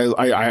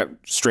I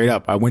straight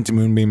up, I went to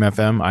Moonbeam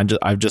FM.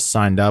 I've just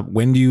signed up.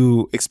 When do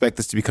you expect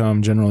this to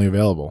become generally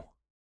available?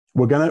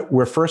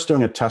 We're first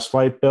doing a test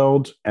flight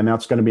build, and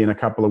that's going to be in a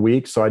couple of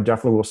weeks. So I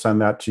definitely will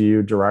send that to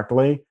you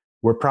directly.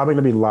 We're probably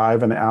going to be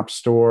live in the App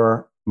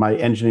Store. My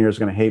engineer is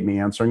going to hate me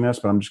answering this,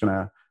 but I'm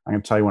going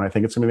to tell you when I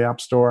think it's going to be the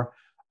App Store.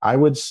 I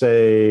would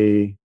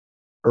say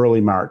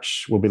early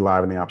March we'll be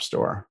live in the App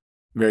Store.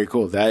 Very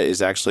cool. That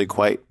is actually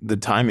quite the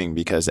timing,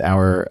 because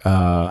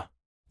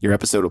your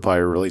episode will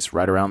probably release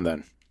right around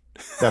then.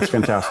 That's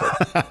fantastic.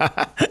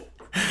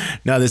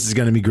 No, this is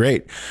going to be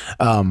great.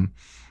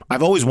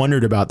 I've always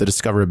wondered about the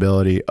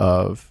discoverability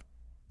of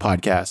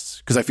podcasts,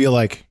 because I feel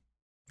like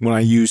when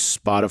I use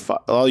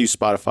Spotify, I'll use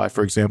Spotify,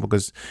 for example,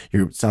 because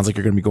it sounds like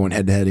you're going to be going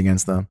head to head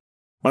against them.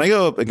 When I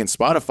go up against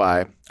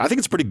Spotify, I think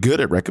it's pretty good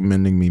at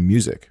recommending me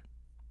music,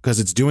 because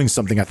it's doing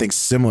something, I think,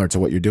 similar to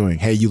what you're doing.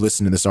 Hey, you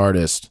listen to this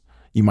artist,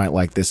 you might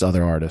like this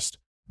other artist.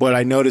 But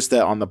I noticed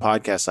that on the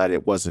podcast side,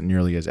 it wasn't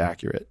nearly as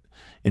accurate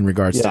in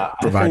regards to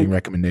providing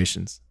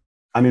recommendations.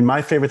 I mean,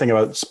 my favorite thing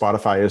about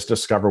Spotify is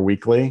Discover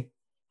Weekly.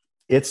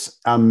 It's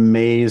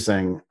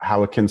amazing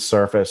how it can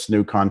surface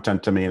new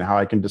content to me and how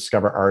I can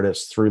discover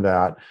artists through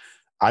that.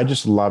 I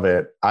just love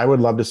it. I would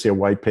love to see a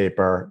white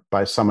paper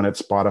by someone at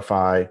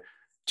Spotify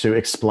to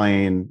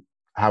explain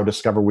how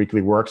Discover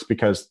Weekly works,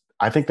 because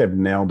I think they've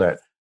nailed it.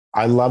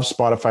 I love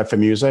Spotify for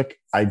music.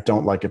 I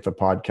don't like it for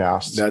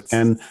podcasts.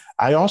 And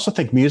I also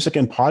think music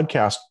and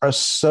podcasts are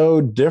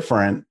so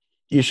different.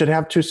 You should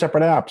have two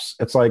separate apps.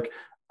 It's like,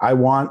 I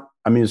want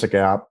a music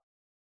app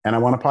and I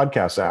want a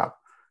podcast app,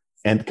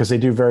 and because they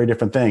do very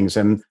different things.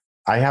 And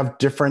I have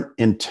different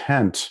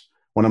intent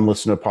when I'm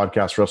listening to a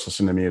podcast versus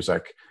listening to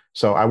music.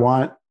 So I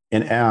want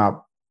an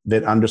app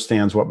that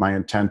understands what my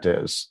intent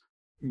is.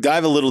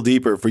 Dive a little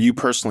deeper for you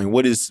personally.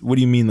 What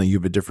do you mean that you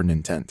have a different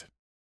intent?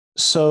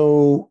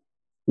 So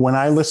when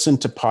I listen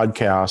to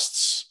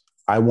podcasts,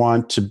 I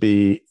want to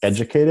be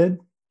educated.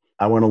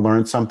 I want to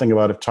learn something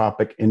about a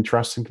topic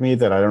interesting to me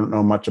that I don't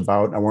know much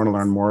about. I want to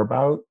learn more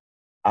about.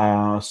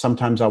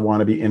 Sometimes I want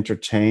to be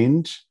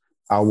entertained.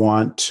 I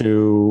want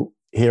to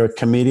hear a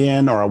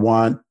comedian, or I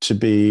like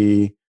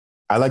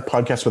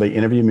podcasts where they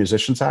interview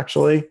musicians,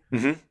 actually.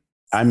 Mm-hmm.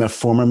 I'm a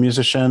former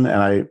musician,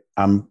 and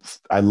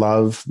I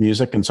love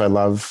music. And so I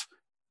love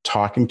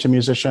talking to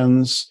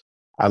musicians.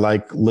 I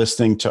like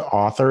listening to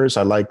authors.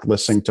 I like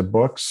listening to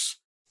books.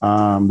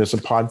 There's a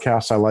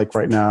podcast I like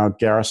right now,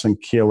 Garrison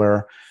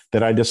Keillor,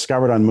 that I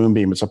discovered on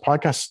Moonbeam. It's a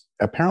podcast.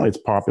 Apparently it's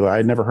popular. I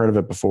had never heard of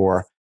it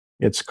before.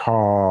 It's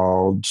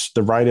called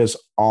The Writer's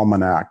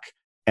Almanac.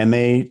 And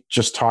they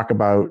just talk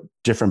about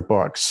different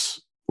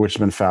books, which has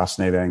been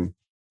fascinating.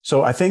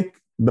 So I think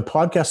the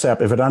podcast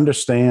app, if it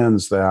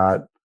understands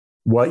that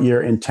what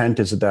your intent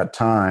is at that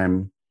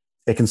time,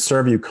 it can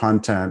serve you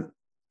content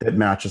that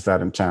matches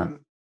that intent.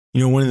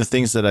 You know, one of the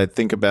things that I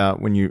think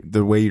about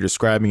the way you're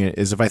describing it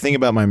is if I think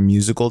about my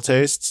musical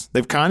tastes,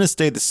 they've kind of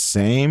stayed the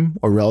same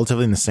or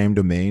relatively in the same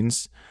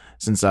domains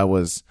since I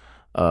was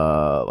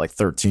like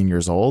 13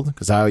 years old,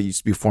 because I used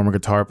to be a former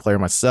guitar player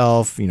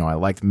myself. You know, I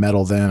liked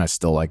metal then. I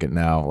still like it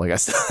now. Like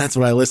that's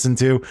what I listen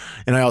to.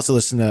 And I also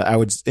listen to, I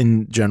would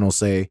in general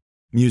say,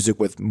 music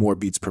with more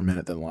beats per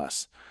minute than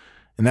less.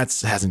 And that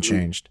hasn't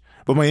changed.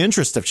 But my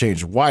interests have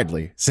changed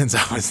widely since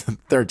I was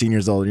 13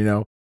 years old, you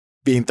know.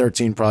 Being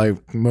 13, probably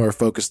more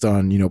focused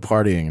on, you know,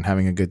 partying and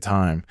having a good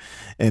time.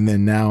 And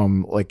then now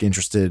I'm like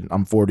interested,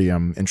 I'm 40,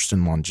 I'm interested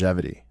in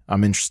longevity.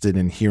 I'm interested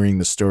in hearing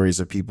the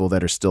stories of people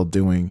that are still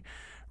doing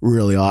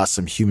really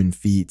awesome human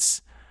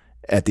feats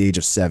at the age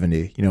of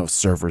 70, you know,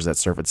 surfers that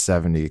surf at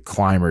 70,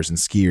 climbers and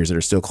skiers that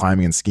are still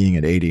climbing and skiing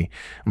at 80.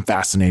 I'm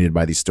fascinated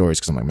by these stories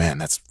because I'm like, man,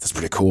 that's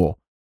pretty cool.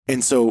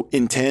 And so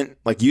intent,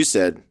 like you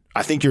said,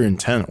 I think your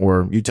intent,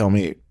 or you tell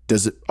me,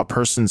 does a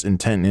person's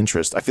intent and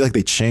interest, I feel like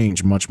they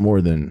change much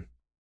more than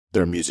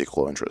their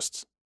musical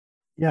interests.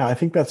 Yeah, I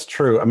think that's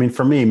true. I mean,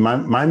 for me,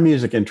 my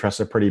music interests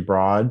are pretty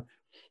broad,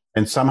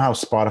 and somehow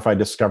Spotify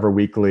Discover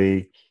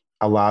Weekly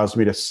allows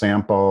me to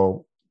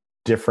sample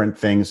different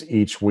things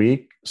each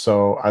week.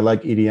 So I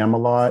like EDM a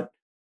lot.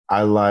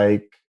 I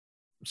like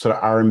sort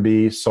of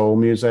R&B, soul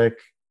music.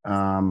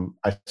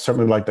 I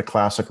certainly like the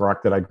classic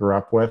rock that I grew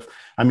up with.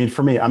 I mean,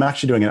 for me, I'm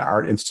actually doing an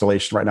art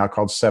installation right now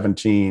called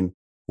 17,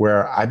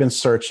 where I've been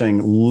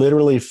searching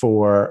literally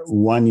for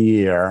 1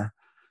 year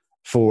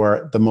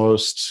for the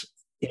most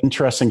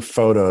interesting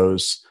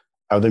photos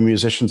of the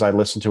musicians I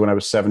listened to when I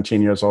was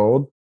 17 years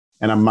old.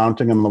 And I'm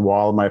mounting them on the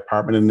wall of my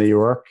apartment in New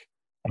York.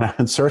 And I've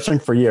been searching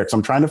for years.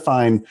 I'm trying to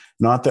find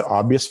not the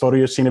obvious photo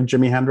you've seen of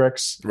Jimi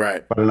Hendrix,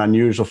 right, but an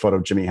unusual photo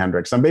of Jimi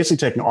Hendrix. I'm basically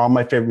taking all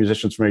my favorite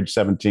musicians from age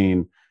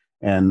 17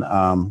 and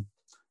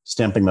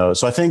stamping those.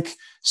 So I think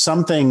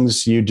some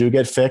things you do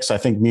get fixed. I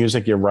think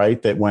music, you're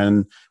right, that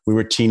when we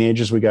were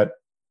teenagers, we got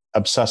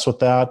obsessed with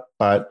that.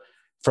 But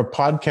for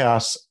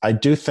podcasts, I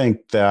do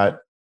think that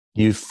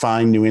you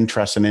find new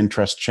interests and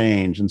interest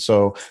change. And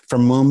so for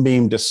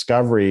Moonbeam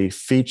Discovery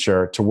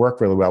feature to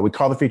work really well, we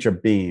call the feature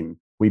Beam.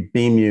 We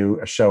beam you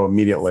a show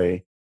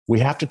immediately.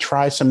 We have to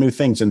try some new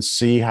things and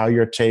see how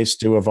your tastes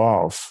do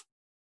evolve.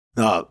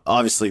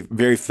 Obviously,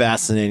 very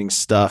fascinating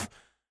stuff.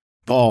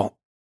 Paul,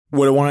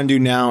 what I want to do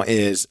now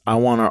is I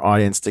want our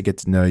audience to get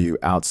to know you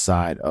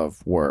outside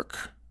of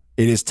work.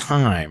 It is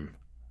time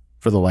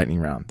for the lightning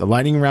round. The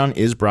lightning round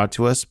is brought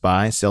to us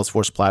by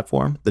Salesforce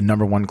Platform, the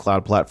 #1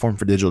 cloud platform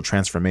for digital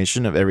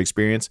transformation of every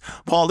experience.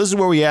 Paul, this is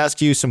where we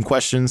ask you some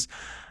questions,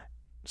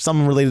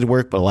 some related to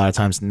work, but a lot of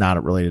times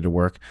not related to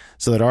work,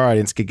 so that our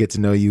audience could get to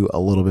know you a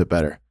little bit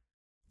better.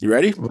 You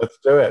ready? Let's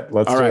do it.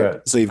 Let's do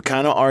it. So you've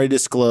kind of already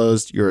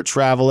disclosed you're a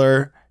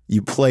traveler,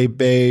 you play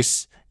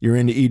bass, you're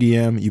into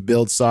EDM, you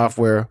build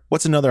software.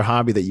 What's another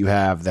hobby that you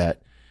have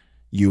that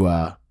you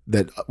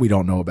that we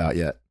don't know about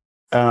yet?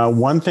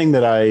 One thing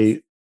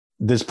that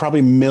there's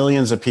probably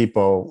millions of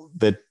people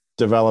that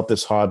developed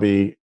this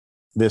hobby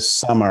this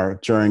summer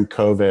during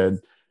COVID,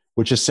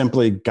 which is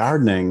simply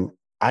gardening.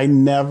 I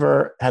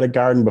never had a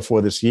garden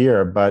before this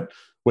year, but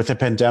with the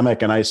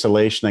pandemic and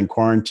isolation and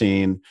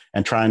quarantine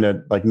and trying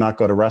to like not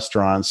go to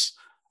restaurants,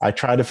 I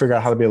tried to figure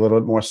out how to be a little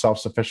bit more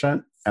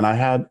self-sufficient. And I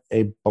had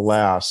a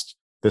blast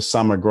this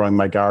summer growing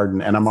my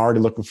garden. And I'm already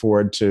looking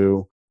forward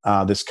to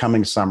this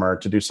coming summer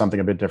to do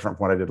something a bit different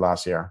from what I did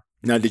last year.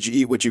 Now, did you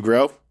eat what you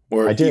grow?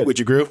 Or I did. Eat what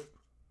you grew?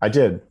 I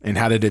did. And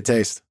how did it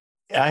taste?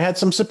 I had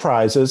some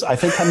surprises. I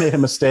think I made a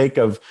mistake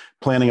of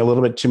planning a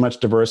little bit too much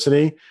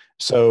diversity.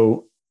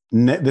 So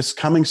this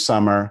coming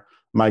summer,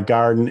 my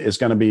garden is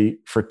going to be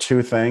for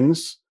two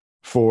things: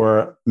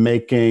 for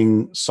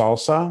making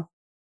salsa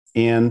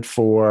and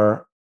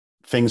for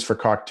things for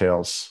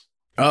cocktails.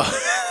 Oh,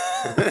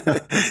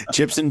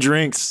 chips and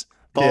drinks.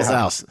 Paul's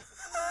house.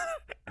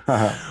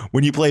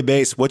 When you play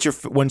bass, what's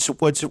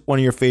one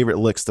of your favorite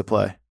licks to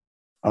play?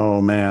 Oh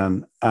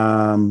man,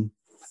 I'm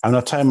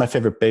not telling you my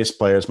favorite bass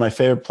players. My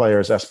favorite player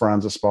is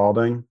Esperanza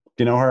Spalding.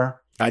 Do you know her?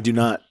 I do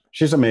not.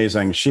 She's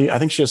amazing. I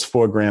think she has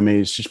 4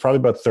 Grammys. She's probably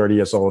about 30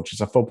 years old.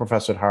 She's a full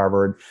professor at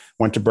Harvard,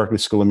 went to Berklee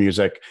School of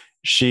Music.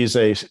 She's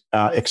a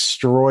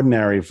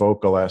extraordinary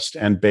vocalist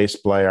and bass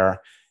player.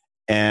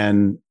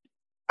 And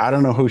I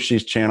don't know who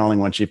she's channeling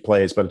when she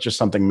plays, but it's just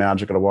something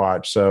magical to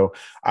watch. So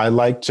I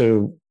like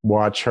to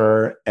watch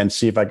her and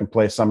see if I can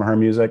play some of her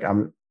music.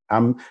 I'm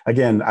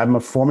a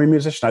former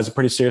musician. I was a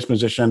pretty serious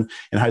musician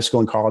in high school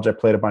and college. I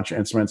played a bunch of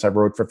instruments. I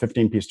wrote for a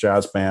 15-piece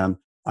jazz band.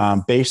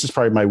 Bass is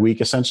probably my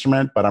weakest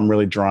instrument, but I'm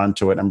really drawn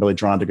to it. I'm really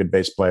drawn to good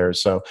bass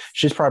players. So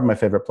she's probably my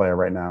favorite player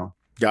right now.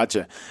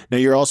 Gotcha. Now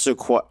you're also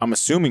I'm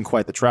assuming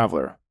quite the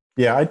traveler.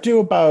 Yeah, I do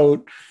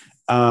about,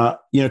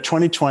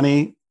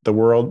 2020, the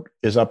world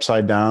is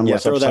upside down. Yeah,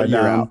 throw that year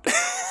out.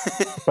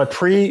 But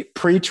pre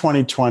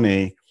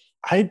 2020,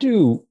 I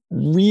do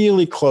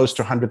really close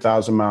to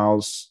 100,000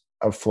 miles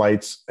of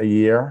flights a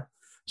year.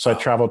 So I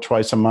travel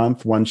twice a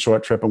month, one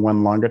short trip and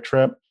one longer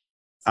trip.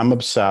 I'm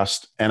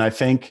obsessed. And I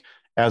think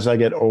as I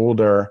get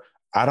older,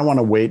 I don't want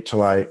to wait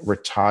till I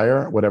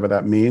retire, whatever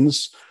that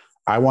means.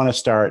 I want to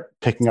start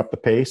picking up the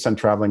pace and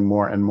traveling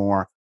more and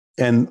more.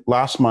 And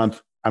last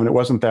month, I mean, it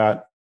wasn't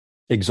that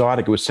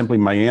exotic. It was simply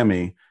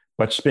Miami,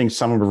 but just being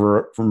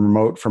somewhere from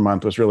remote for a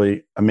month was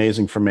really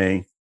amazing for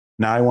me.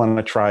 Now I want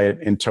to try it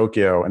in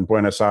Tokyo and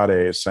Buenos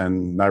Aires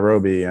and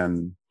Nairobi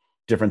and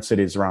different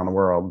cities around the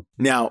world.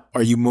 Now,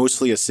 are you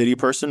mostly a city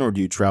person or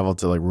do you travel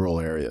to like rural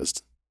areas?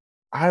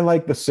 I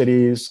like the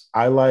cities.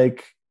 I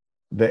like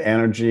the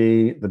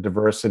energy, the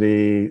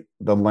diversity,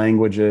 the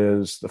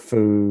languages, the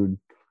food,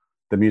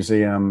 the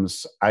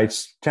museums. I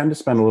tend to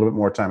spend a little bit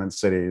more time in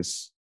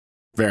cities.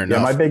 Fair enough.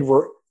 Yeah,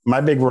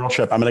 my big rural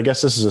trip, I mean, I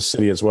guess this is a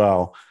city as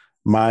well.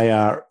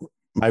 My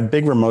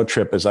big remote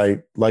trip is I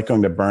like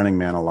going to Burning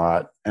Man a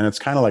lot, and it's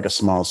kind of like a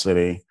small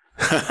city.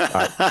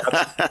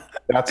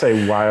 That's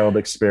a wild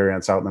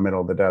experience out in the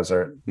middle of the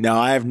desert. Now,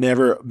 I have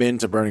never been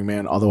to Burning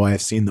Man, although I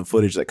have seen the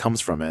footage that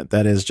comes from it.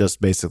 That is just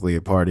basically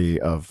a party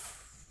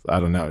of, I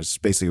don't know, it's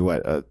basically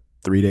what, a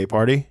 3-day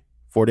party?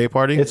 4-day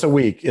party? It's a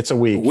week.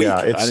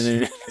 Yeah,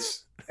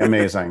 it's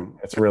amazing.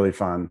 It's really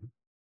fun.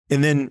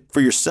 And then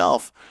for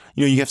yourself,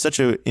 you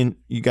have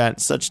you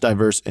got such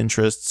diverse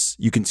interests.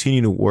 You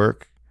continue to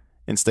work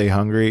and stay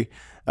hungry.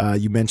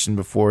 You mentioned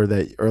before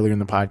that earlier in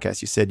the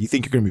podcast, you said you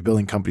think you're going to be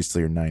building companies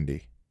till you're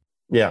 90.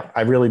 Yeah,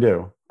 I really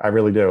do. I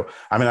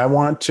mean, I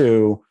want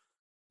to,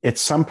 at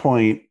some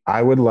point,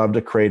 I would love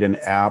to create an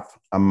app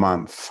a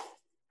month.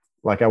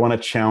 Like I want to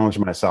challenge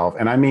myself.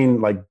 And I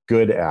mean like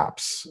good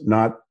apps,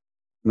 not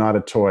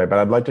a toy, but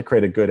I'd like to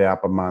create a good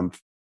app a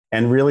month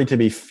and really to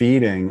be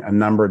feeding a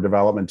number of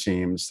development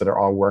teams that are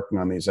all working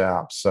on these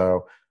apps.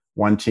 So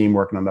one team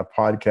working on the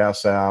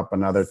podcast app,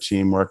 another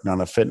team working on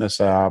a fitness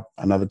app,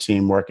 another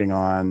team working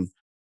on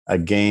a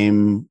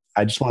game.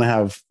 I just want to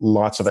have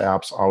lots of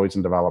apps always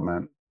in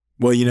development.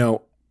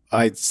 Well,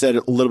 I said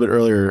a little bit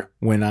earlier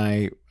when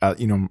I'm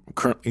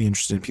currently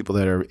interested in people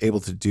that are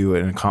able to do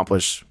it and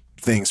accomplish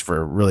things for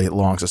a really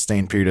long,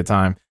 sustained period of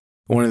time.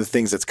 One of the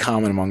things that's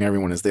common among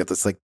everyone is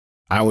this, like,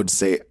 I would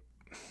say,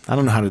 I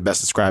don't know how to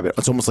best describe it.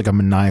 It's almost like a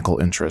maniacal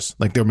interest.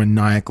 Like they're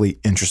maniacally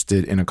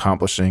interested in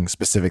accomplishing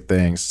specific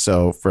things.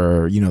 So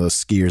for,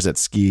 those skiers that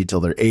ski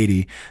till they're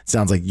 80, it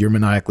sounds like you're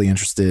maniacally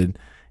interested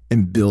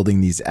in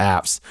building these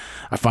apps.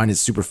 I find it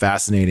super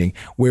fascinating.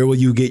 Where will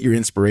you get your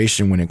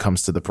inspiration when it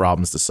comes to the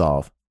problems to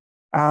solve?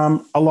 A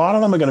lot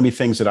of them are going to be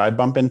things that I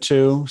bump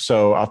into.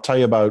 So I'll tell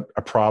you about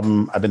a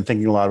problem I've been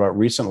thinking a lot about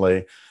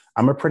recently.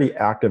 I'm a pretty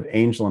active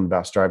angel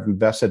investor. I've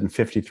invested in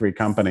 53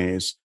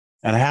 companies.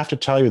 And I have to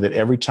tell you that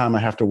every time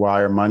I have to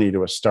wire money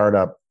to a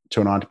startup,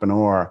 to an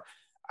entrepreneur,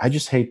 I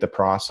just hate the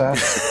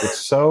process. It's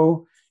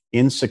so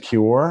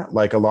insecure.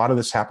 Like a lot of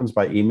this happens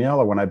by email.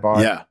 Or when I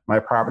bought my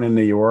apartment in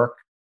New York,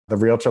 the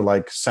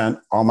realtor sent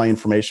all my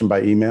information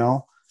by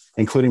email,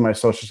 including my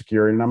social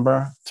security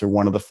number, through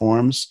one of the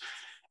forms.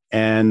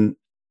 And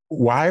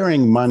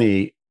wiring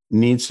money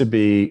needs to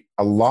be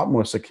a lot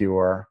more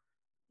secure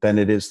than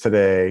it is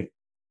today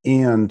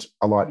and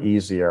a lot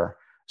easier.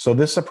 So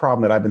this is a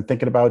problem that I've been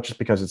thinking about just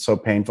because it's so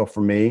painful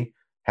for me,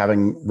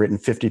 having written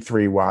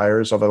 53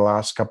 wires over the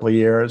last couple of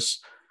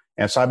years.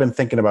 And so I've been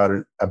thinking about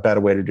a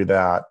better way to do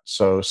that.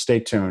 So stay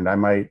tuned. There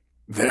might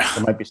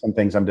be some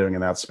things I'm doing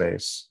in that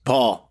space.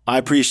 Paul, I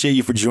appreciate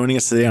you for joining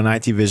us today on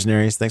IT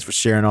Visionaries. Thanks for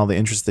sharing all the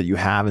interests that you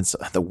have and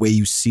the way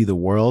you see the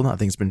world. I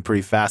think it's been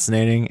pretty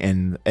fascinating.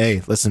 And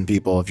hey, listen,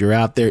 people, if you're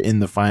out there in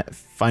the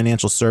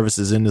financial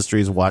services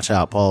industries, watch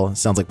out. Paul,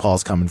 sounds like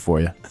Paul's coming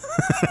for you.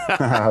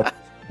 All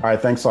right.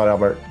 Thanks a lot,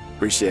 Albert.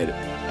 Appreciate it.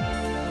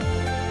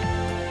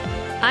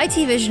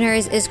 IT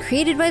Visionaries is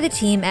created by the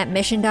team at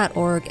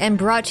Mission.org and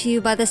brought to you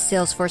by the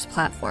Salesforce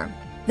platform,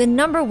 the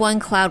 #1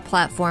 cloud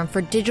platform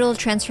for digital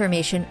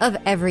transformation of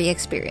every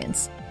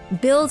experience.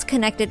 Build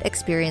connected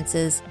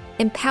experiences,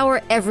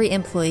 empower every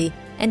employee,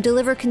 and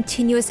deliver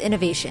continuous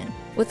innovation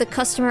with the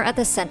customer at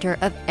the center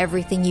of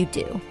everything you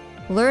do.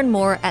 Learn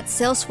more at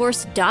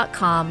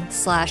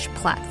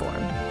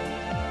salesforce.com/platform.